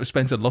pair that have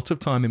spent a lot of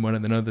time in one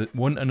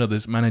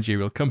another's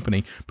managerial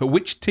company. But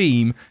which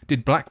team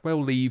did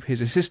Blackwell leave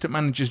his assistant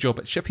manager's job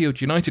at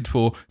Sheffield United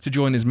for to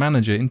join as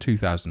manager in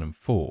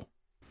 2004?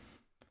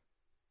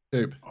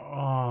 Dupe.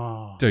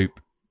 Oh. Dupe.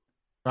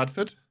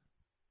 Bradford.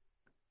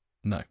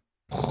 No.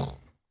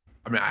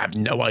 I mean, I have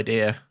no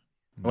idea.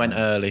 I went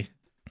early.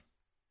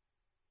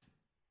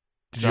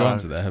 Did you Joe.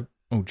 answer there?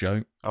 Oh,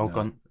 Joe. Oh, No.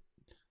 gone.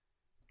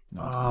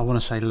 No, Oh, I want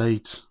to say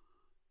Leeds.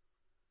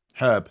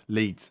 Herb,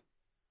 Leeds.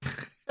 I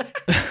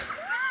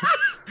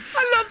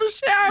love the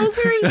shout. Let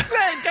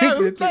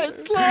it go. Let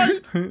it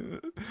slide.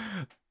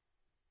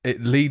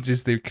 It Leeds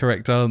is the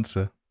correct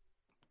answer.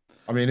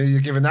 I mean, who are you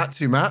giving that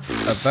to, Matt?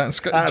 That's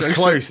That's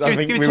close. I give it-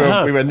 think give it we to were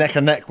Herb. neck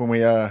and neck when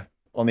we on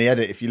the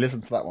edit. If you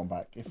listen to that one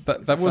back, if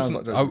That it sounds wasn't.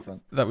 like Joe's in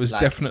front. That was Like-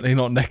 definitely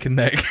not neck and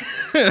neck.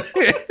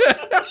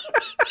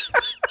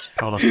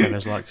 Carlos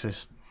Tevez likes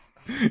this.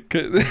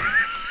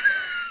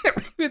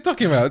 We're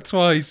talking about it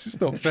twice. It's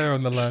not fair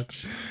on the lad.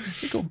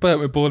 He got burnt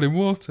with boiling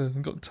water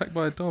and got attacked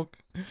by a dog.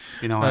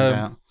 You know, I'm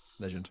out.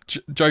 Legend.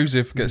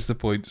 Joseph gets the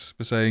points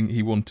for saying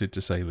he wanted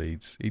to say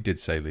Leeds. He did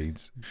say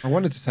Leeds. I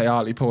wanted to say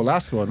Hartlepool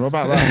last one. What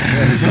about that?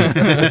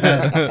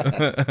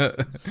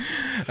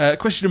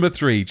 Question number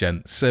 3,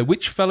 gents.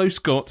 Which fellow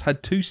Scot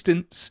had 2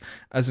 stints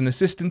as an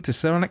assistant to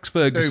Sir Alex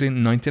Ferguson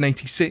in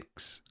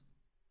 1986?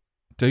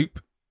 Dupe.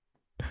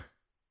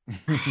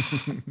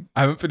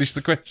 I haven't finished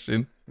the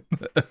question.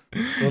 You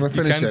want to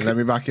finish can- it? Let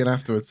me back in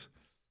afterwards.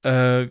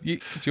 Do you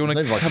want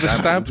Maybe to I have can a gamble,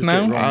 stab just do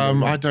it now?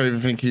 wrong. I don't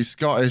even think he's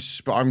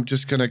Scottish, but I'm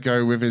just gonna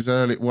go with his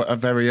a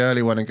very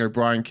early one and go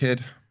Brian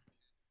Kidd.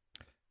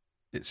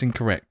 It's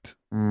incorrect.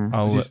 Is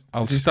I'll he start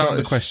the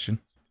Scottish? question.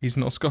 He's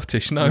not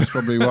Scottish, no. That's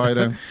probably why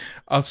then.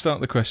 I'll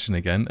start the question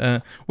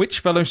again. Which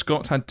fellow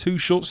Scot had 2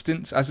 short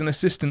stints as an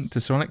assistant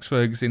to Sir Alex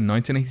Ferguson in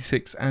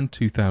 1986 and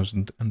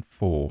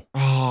 2004? Oh,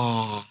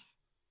 I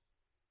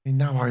mean,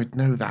 now I would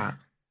know that.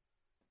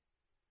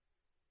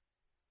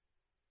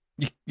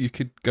 You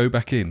could go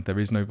back in. There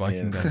is no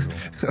Viking Dan rule.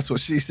 That's what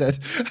she said.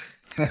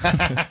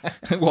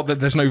 What, that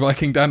there's no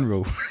Viking Dan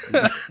rule?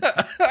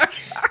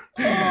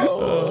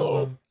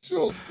 Oh,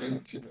 short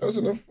stint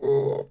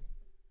 2004.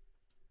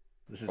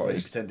 This is where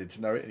he pretended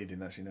to know it and he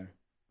didn't actually know.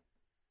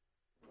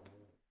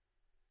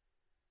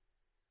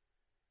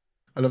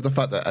 I love the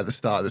fact that at the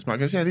start of this, Mike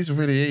goes, "Yeah, these are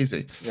really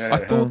easy." Yeah, I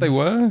thought they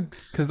were,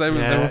 because they were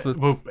Yeah, off the...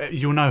 well,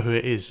 you'll know who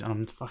it is.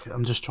 And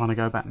I'm just trying to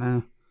go back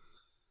now.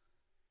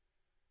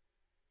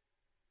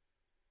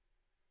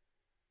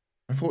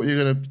 I thought you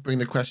were going to bring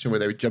the question where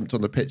they jumped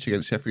on the pitch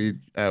against Sheffield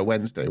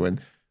Wednesday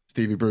when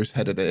Stevie Bruce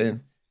headed it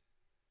in.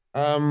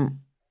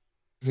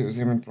 'Cause it was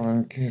him and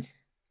Brian Kidd.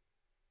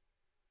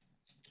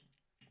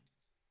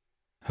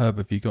 Herb,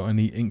 have you got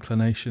any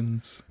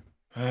inclinations?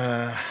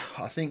 I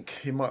think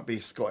he might be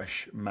a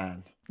Scottish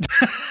man.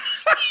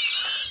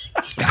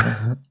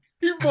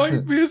 You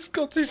might be a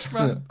Scottish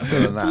man. Other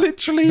than that,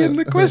 Literally in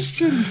the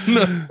question.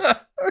 other than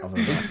that.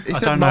 He I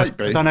said don't know. might If,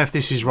 be. I don't know if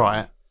this is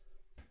right.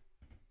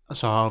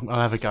 So I'll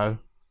have a go,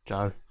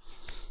 Joe.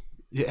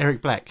 Is it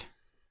Eric Black?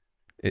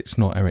 It's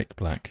not Eric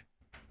Black.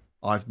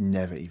 I've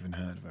never even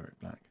heard of Eric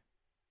Black.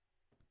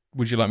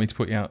 Would you like me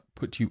to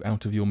put you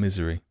out of your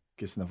misery?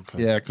 Gives another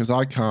clue. Yeah, because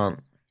I can't.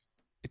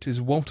 It is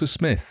Walter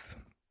Smith.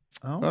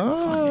 Oh,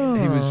 Oh.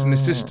 He was an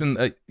assistant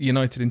at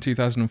United in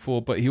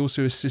 2004, but he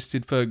also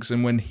assisted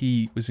Ferguson when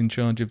he was in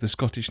charge of the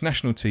Scottish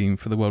national team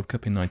for the World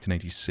Cup in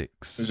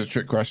 1986. It's a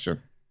trick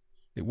question.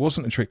 It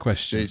wasn't a trick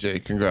question.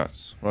 GG,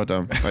 congrats. Well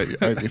done. Hope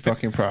you're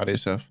fucking proud of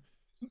yourself.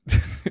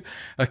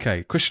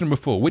 Okay, question number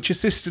 4. Which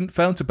assistant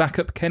failed to back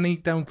up Kenny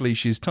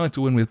Dalglish's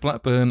title win with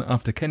Blackburn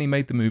after Kenny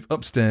made the move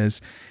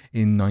upstairs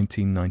in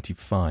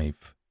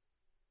 1995?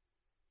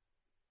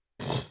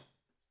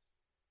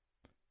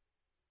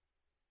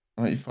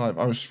 95.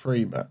 I was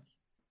 3, Matt.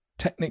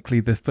 Technically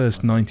the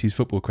first 90s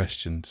football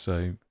question,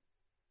 so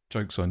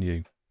joke's on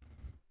you.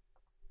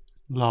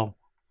 Lol.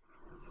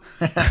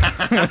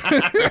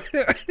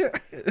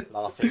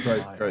 Laughing.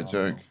 Great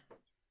joke.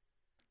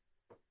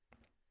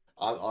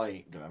 I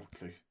ain't going to have a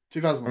clue.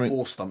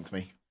 2004 stumped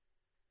me.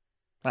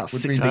 That's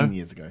Would we 16 know?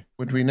 years ago.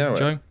 Would we know it?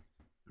 Joe?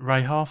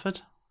 Ray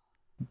Harford.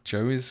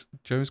 Joe's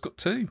got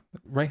 2.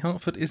 Ray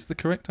Hartford is the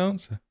correct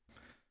answer.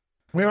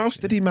 Where else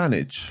did he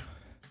manage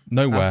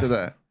Nowhere. after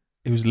that?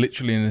 He was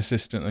literally an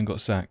assistant and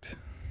got sacked.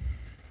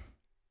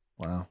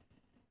 Wow.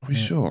 Are we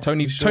Yeah. sure?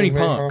 Tony Are we sure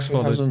Parks Ray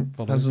Harford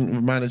followed.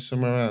 hasn't managed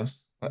somewhere else.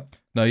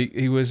 No,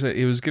 he was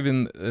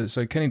given.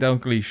 So Kenny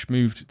Dalglish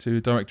moved to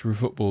director of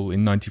football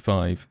in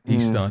 '95. He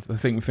started. I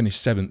think we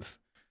finished 7th.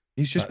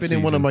 He's just that been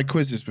in one of season. my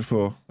quizzes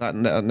before. That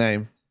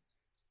name.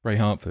 Ray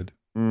Hartford,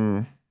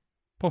 Mm.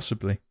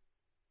 possibly.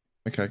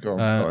 Okay, go on.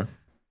 Uh,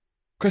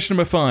 Question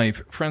number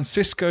 5.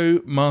 Francisco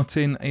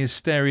Martin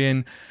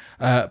Asterian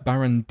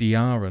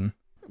Barandiaran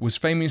was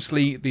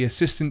famously the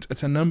assistant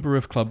at a number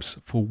of clubs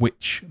for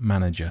which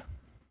manager?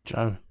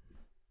 Joe.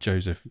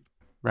 Joseph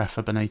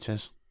Rafa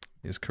Benitez.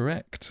 is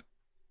correct.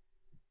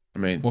 I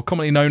mean, More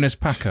commonly known as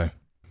Paco.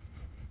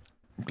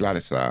 I'm glad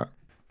it's that.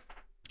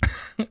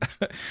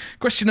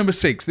 Question number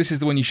 6. This is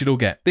the one you should all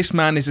get. This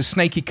man is a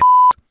snaky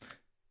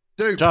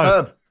Dude,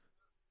 Joe.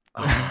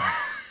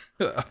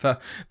 that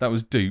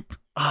was dupe.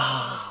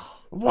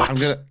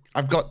 What?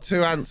 I've got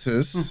 2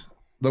 answers.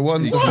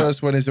 The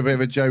first one is a bit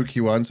of a jokey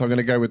one, so I'm going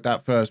to go with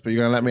that first. But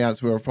you're going to let me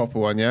answer with a proper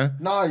one, yeah?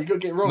 No, you got to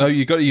get it wrong. No,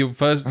 you got to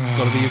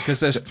be because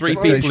there's 3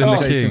 people in the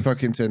Jason queue.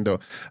 fucking Tyndall.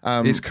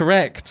 It's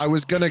correct. I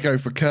was going to go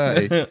for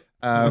Curty.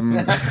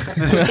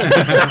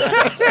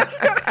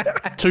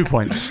 2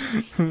 points.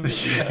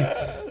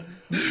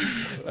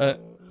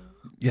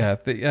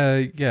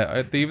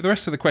 The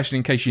rest of the question,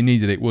 in case you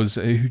needed it, was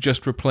who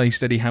just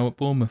replaced Eddie Howe at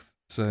Bournemouth.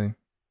 So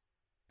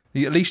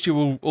at least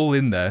you're all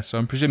in there. So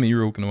I'm presuming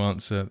you're all going to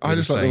answer. I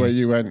just like the way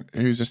you went,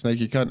 who's a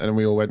snaky cunt? And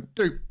we all went,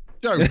 Duke,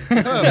 Joe, we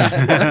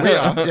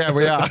are. Yeah,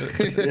 we are.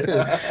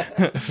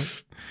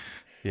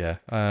 Yeah.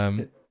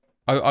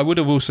 I would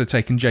have also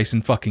taken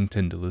Jason fucking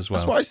Tyndall as well.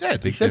 That's what I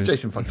said. He said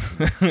Jason fucking.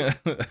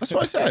 That's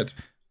what I said.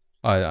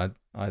 I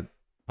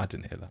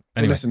didn't hear that. We'll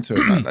Anyway, listen to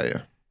it back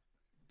later.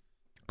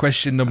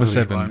 question number Oh, you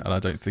 7, won't. and I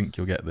don't think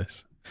you'll get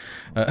this.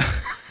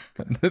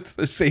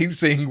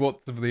 Seeing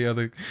what some of the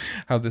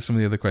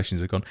other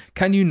questions have gone.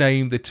 Can you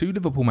name the 2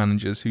 Liverpool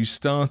managers who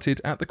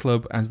started at the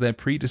club as their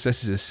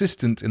predecessor's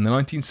assistant in the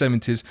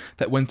 1970s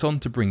that went on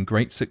to bring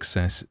great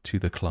success to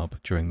the club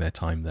during their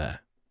time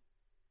there?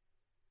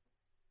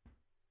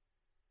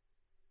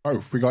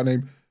 Both. We got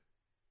to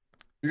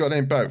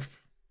name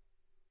both.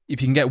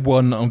 If you can get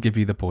one, I'll give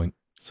you the point.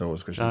 So what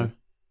was the question?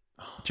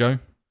 Joe. Joe?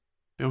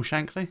 Bill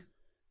Shankly.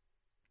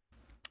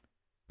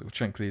 Bill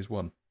Shankly is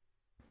one.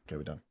 Okay,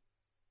 we're done.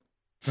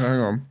 Hang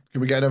on.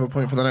 Can we get another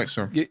point for the next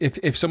one?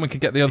 If someone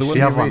could get the other It's one,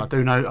 the other one. read- I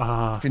do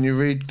know. Can you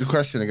read the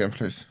question again,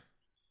 please?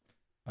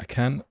 I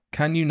can.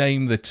 Can you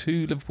name the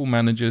 2 Liverpool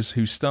managers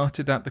who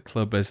started at the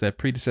club as their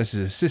predecessor's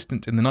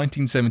assistant in the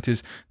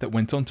 1970s that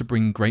went on to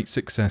bring great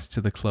success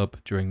to the club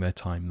during their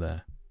time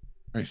there?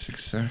 Great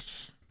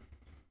success.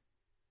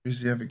 Who's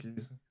the other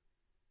geezer?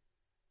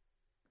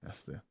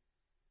 That's the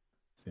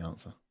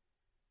answer.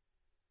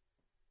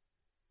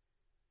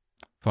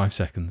 5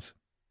 seconds.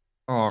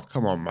 Oh,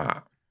 come on,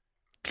 Matt.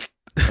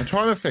 I'm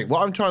trying to think.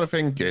 What I'm trying to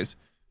think is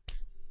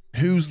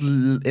who's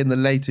in the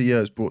later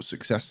years brought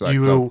success to that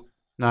You club? will.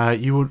 No,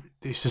 you will.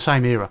 It's the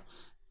same era,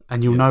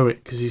 and you'll know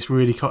it because it's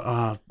really.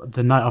 I've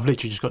literally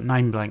just got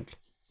name blank.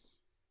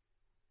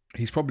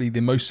 He's probably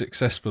the most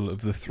successful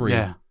of the 3.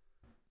 Yeah.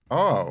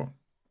 Oh,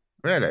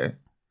 really?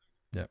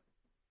 Yeah.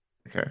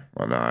 Okay.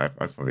 Well, no, I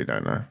probably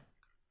don't know.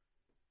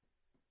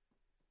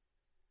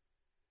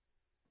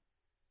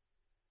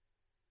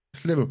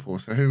 It's Liverpool,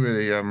 so who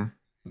really? Oh,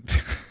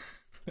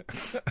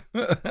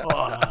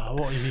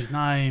 what is his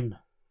name?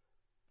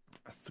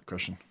 That's the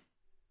question.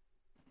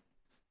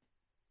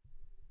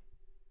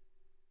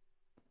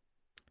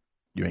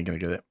 You ain't gonna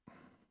get it.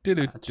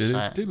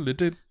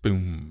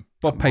 Boom.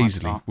 Bob Might Paisley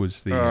start.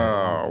 was the.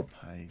 Oh,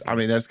 I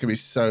mean, there's gonna be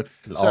so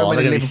they're many gonna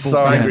be Liverpool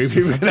so fans. angry.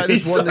 People are gonna be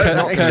There's one so that's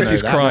not angry. gonna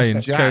Curtis know that, crying.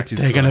 that's Jack. Curtis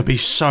There are going to crying. be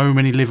so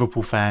many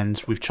Liverpool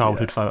fans with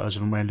childhood photos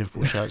of them wearing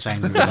Liverpool shirts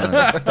angry.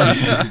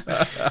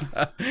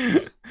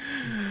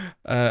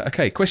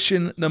 Okay,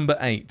 question number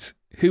 8.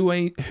 Who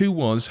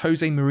was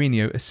Jose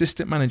Mourinho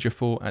assistant manager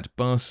for at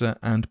Barca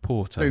and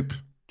Porto? Dupe.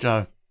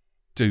 Joe.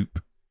 Dupe.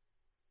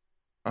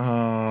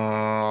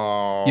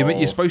 Oh,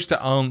 You're supposed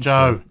to answer.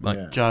 Joe.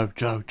 Yeah.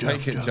 Joe.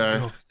 take it,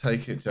 Joe.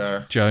 Take it,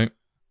 Joe. Joe.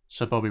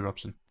 Sir Bobby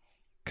Robson.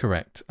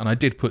 Correct. And I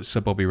did put Sir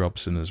Bobby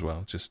Robson as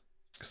well, just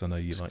because I know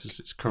you like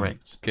It's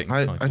correct. getting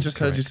I titles just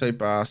heard you correct. say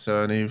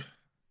Barca, and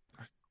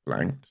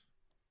Blanked.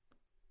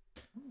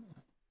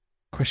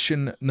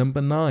 Question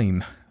number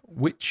 9.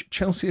 Which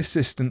Chelsea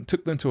assistant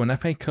took them to an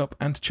FA Cup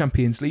and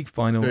Champions League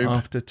final Dupe.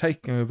 after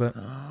taking over?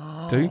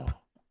 Dupe?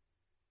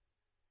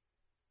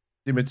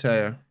 Di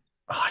Matteo.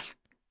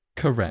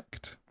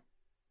 Correct.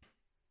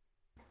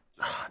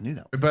 I knew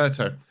that.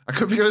 Roberto. I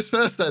couldn't think of his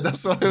first name.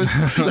 That's why I was.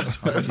 That's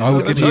why I was I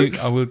will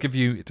saying give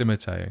you Di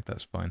Matteo.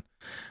 That's fine.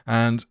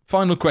 And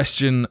final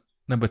question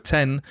number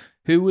 10.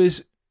 Who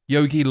was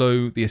Yogi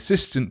Low the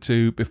assistant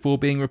to before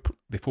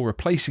before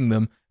replacing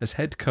them as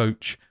head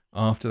coach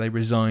after they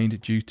resigned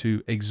due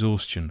to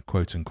exhaustion,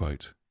 quote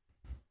unquote?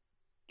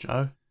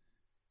 Joe?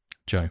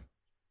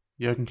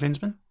 Jurgen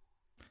Klinsmann?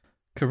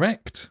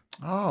 Correct.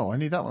 Oh, I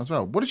knew that one as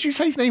well. What did you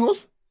say his name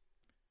was?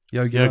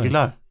 Yogi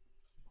Low.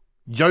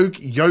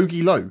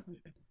 Yogi Low.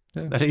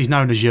 He's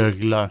known as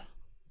Yogi Low.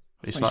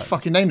 It's His like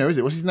fucking name, though, is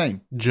it? What's his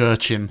name?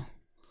 Jurchim.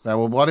 Yeah,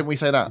 well, why didn't we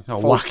say that?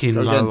 Or False. Joaquin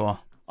Go again. Low.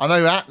 I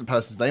know that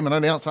person's name. I know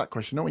the answer to that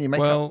question. Not when you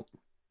make up. Well,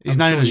 He's I'm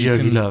known sure as you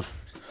Yogi can- Love.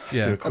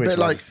 yeah. do A quiz, bit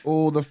like Max.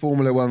 all the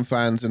Formula One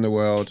fans in the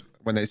world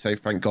when they say,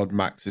 "Thank God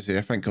Max is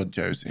here. Thank God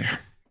Joe's here."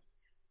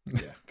 Yeah,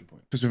 good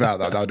point. Because without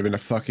that, that would have been a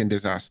fucking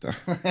disaster.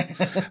 To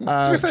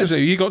be fair, Joe,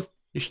 you got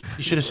You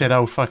should have said,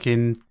 "Oh,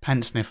 fucking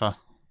pants sniffer."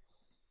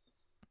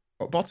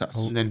 Bottas.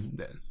 And then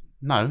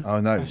no, Oh,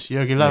 no. it's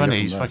Yogi Low, and Yeah,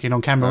 he's no. fucking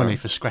on camera, Oh. isn't he,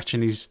 for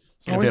scratching his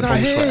Oh, bit is of that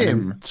ball sweat and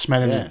him? then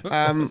smelling Yeah.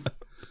 it.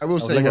 I will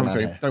say Lego one Man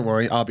thing. here. Don't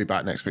worry, I'll be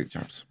back next week,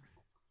 chaps.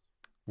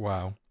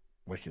 wow.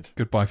 Wicked.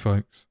 Goodbye,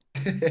 folks.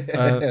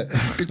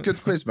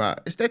 Good quiz,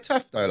 Matt. They're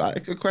tough though.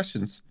 Like good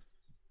questions.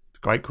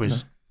 Great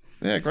quiz.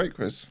 Yeah, great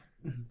quiz.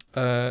 We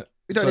So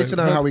don't need to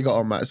know how we got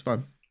on, Matt. It's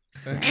fun.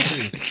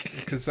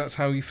 because that's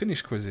how you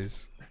finish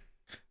quizzes.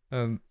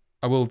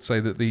 I will say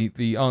that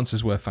the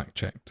answers were fact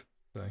checked.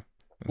 So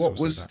What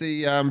was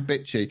the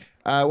bitchy?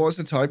 What was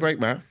the tie break,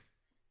 Matt?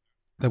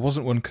 There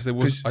wasn't one because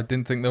I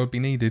didn't think there would be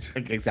needed.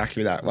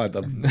 Exactly that. Well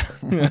done.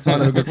 Kind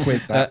of a good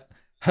quiz. That.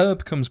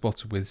 Herb comes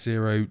bottom with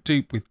 0,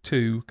 Dupe with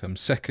 2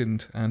 comes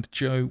second, and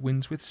Joe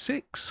wins with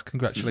 6.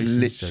 Congratulations,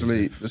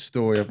 Literally the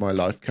story of my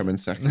life coming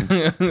second.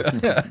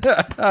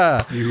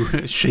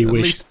 She At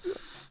wished.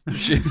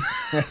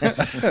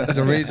 There's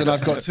a reason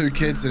I've got 2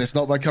 kids, and it's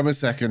not by coming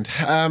second.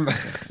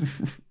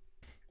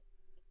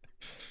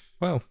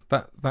 Well,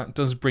 that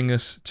does bring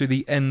us to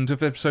the end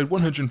of episode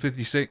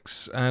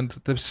 156 and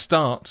the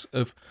start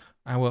of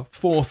our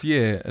 4th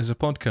year as a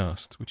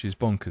podcast, which is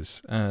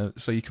bonkers.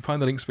 So you can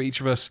find the links for each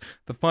of us,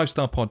 the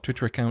 5-Star Pod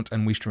Twitter account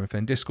and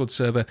WeStreamFM Discord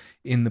server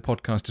in the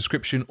podcast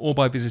description, or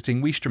by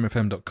visiting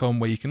WeStreamFM.com,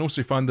 where you can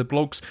also find the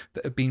blogs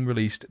that have been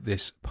released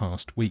this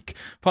past week.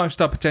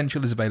 5-Star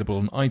Potential is available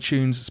on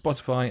iTunes,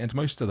 Spotify, and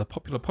most other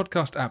popular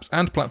podcast apps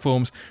and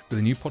platforms, with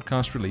a new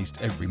podcast released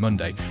every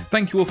Monday.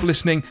 Thank you all for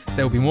listening.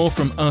 There will be more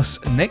from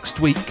us next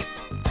week.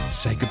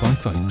 Say goodbye,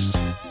 folks.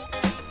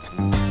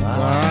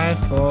 Bye,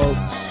 folks.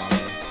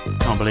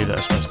 Can't believe that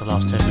was supposed to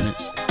last 10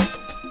 minutes.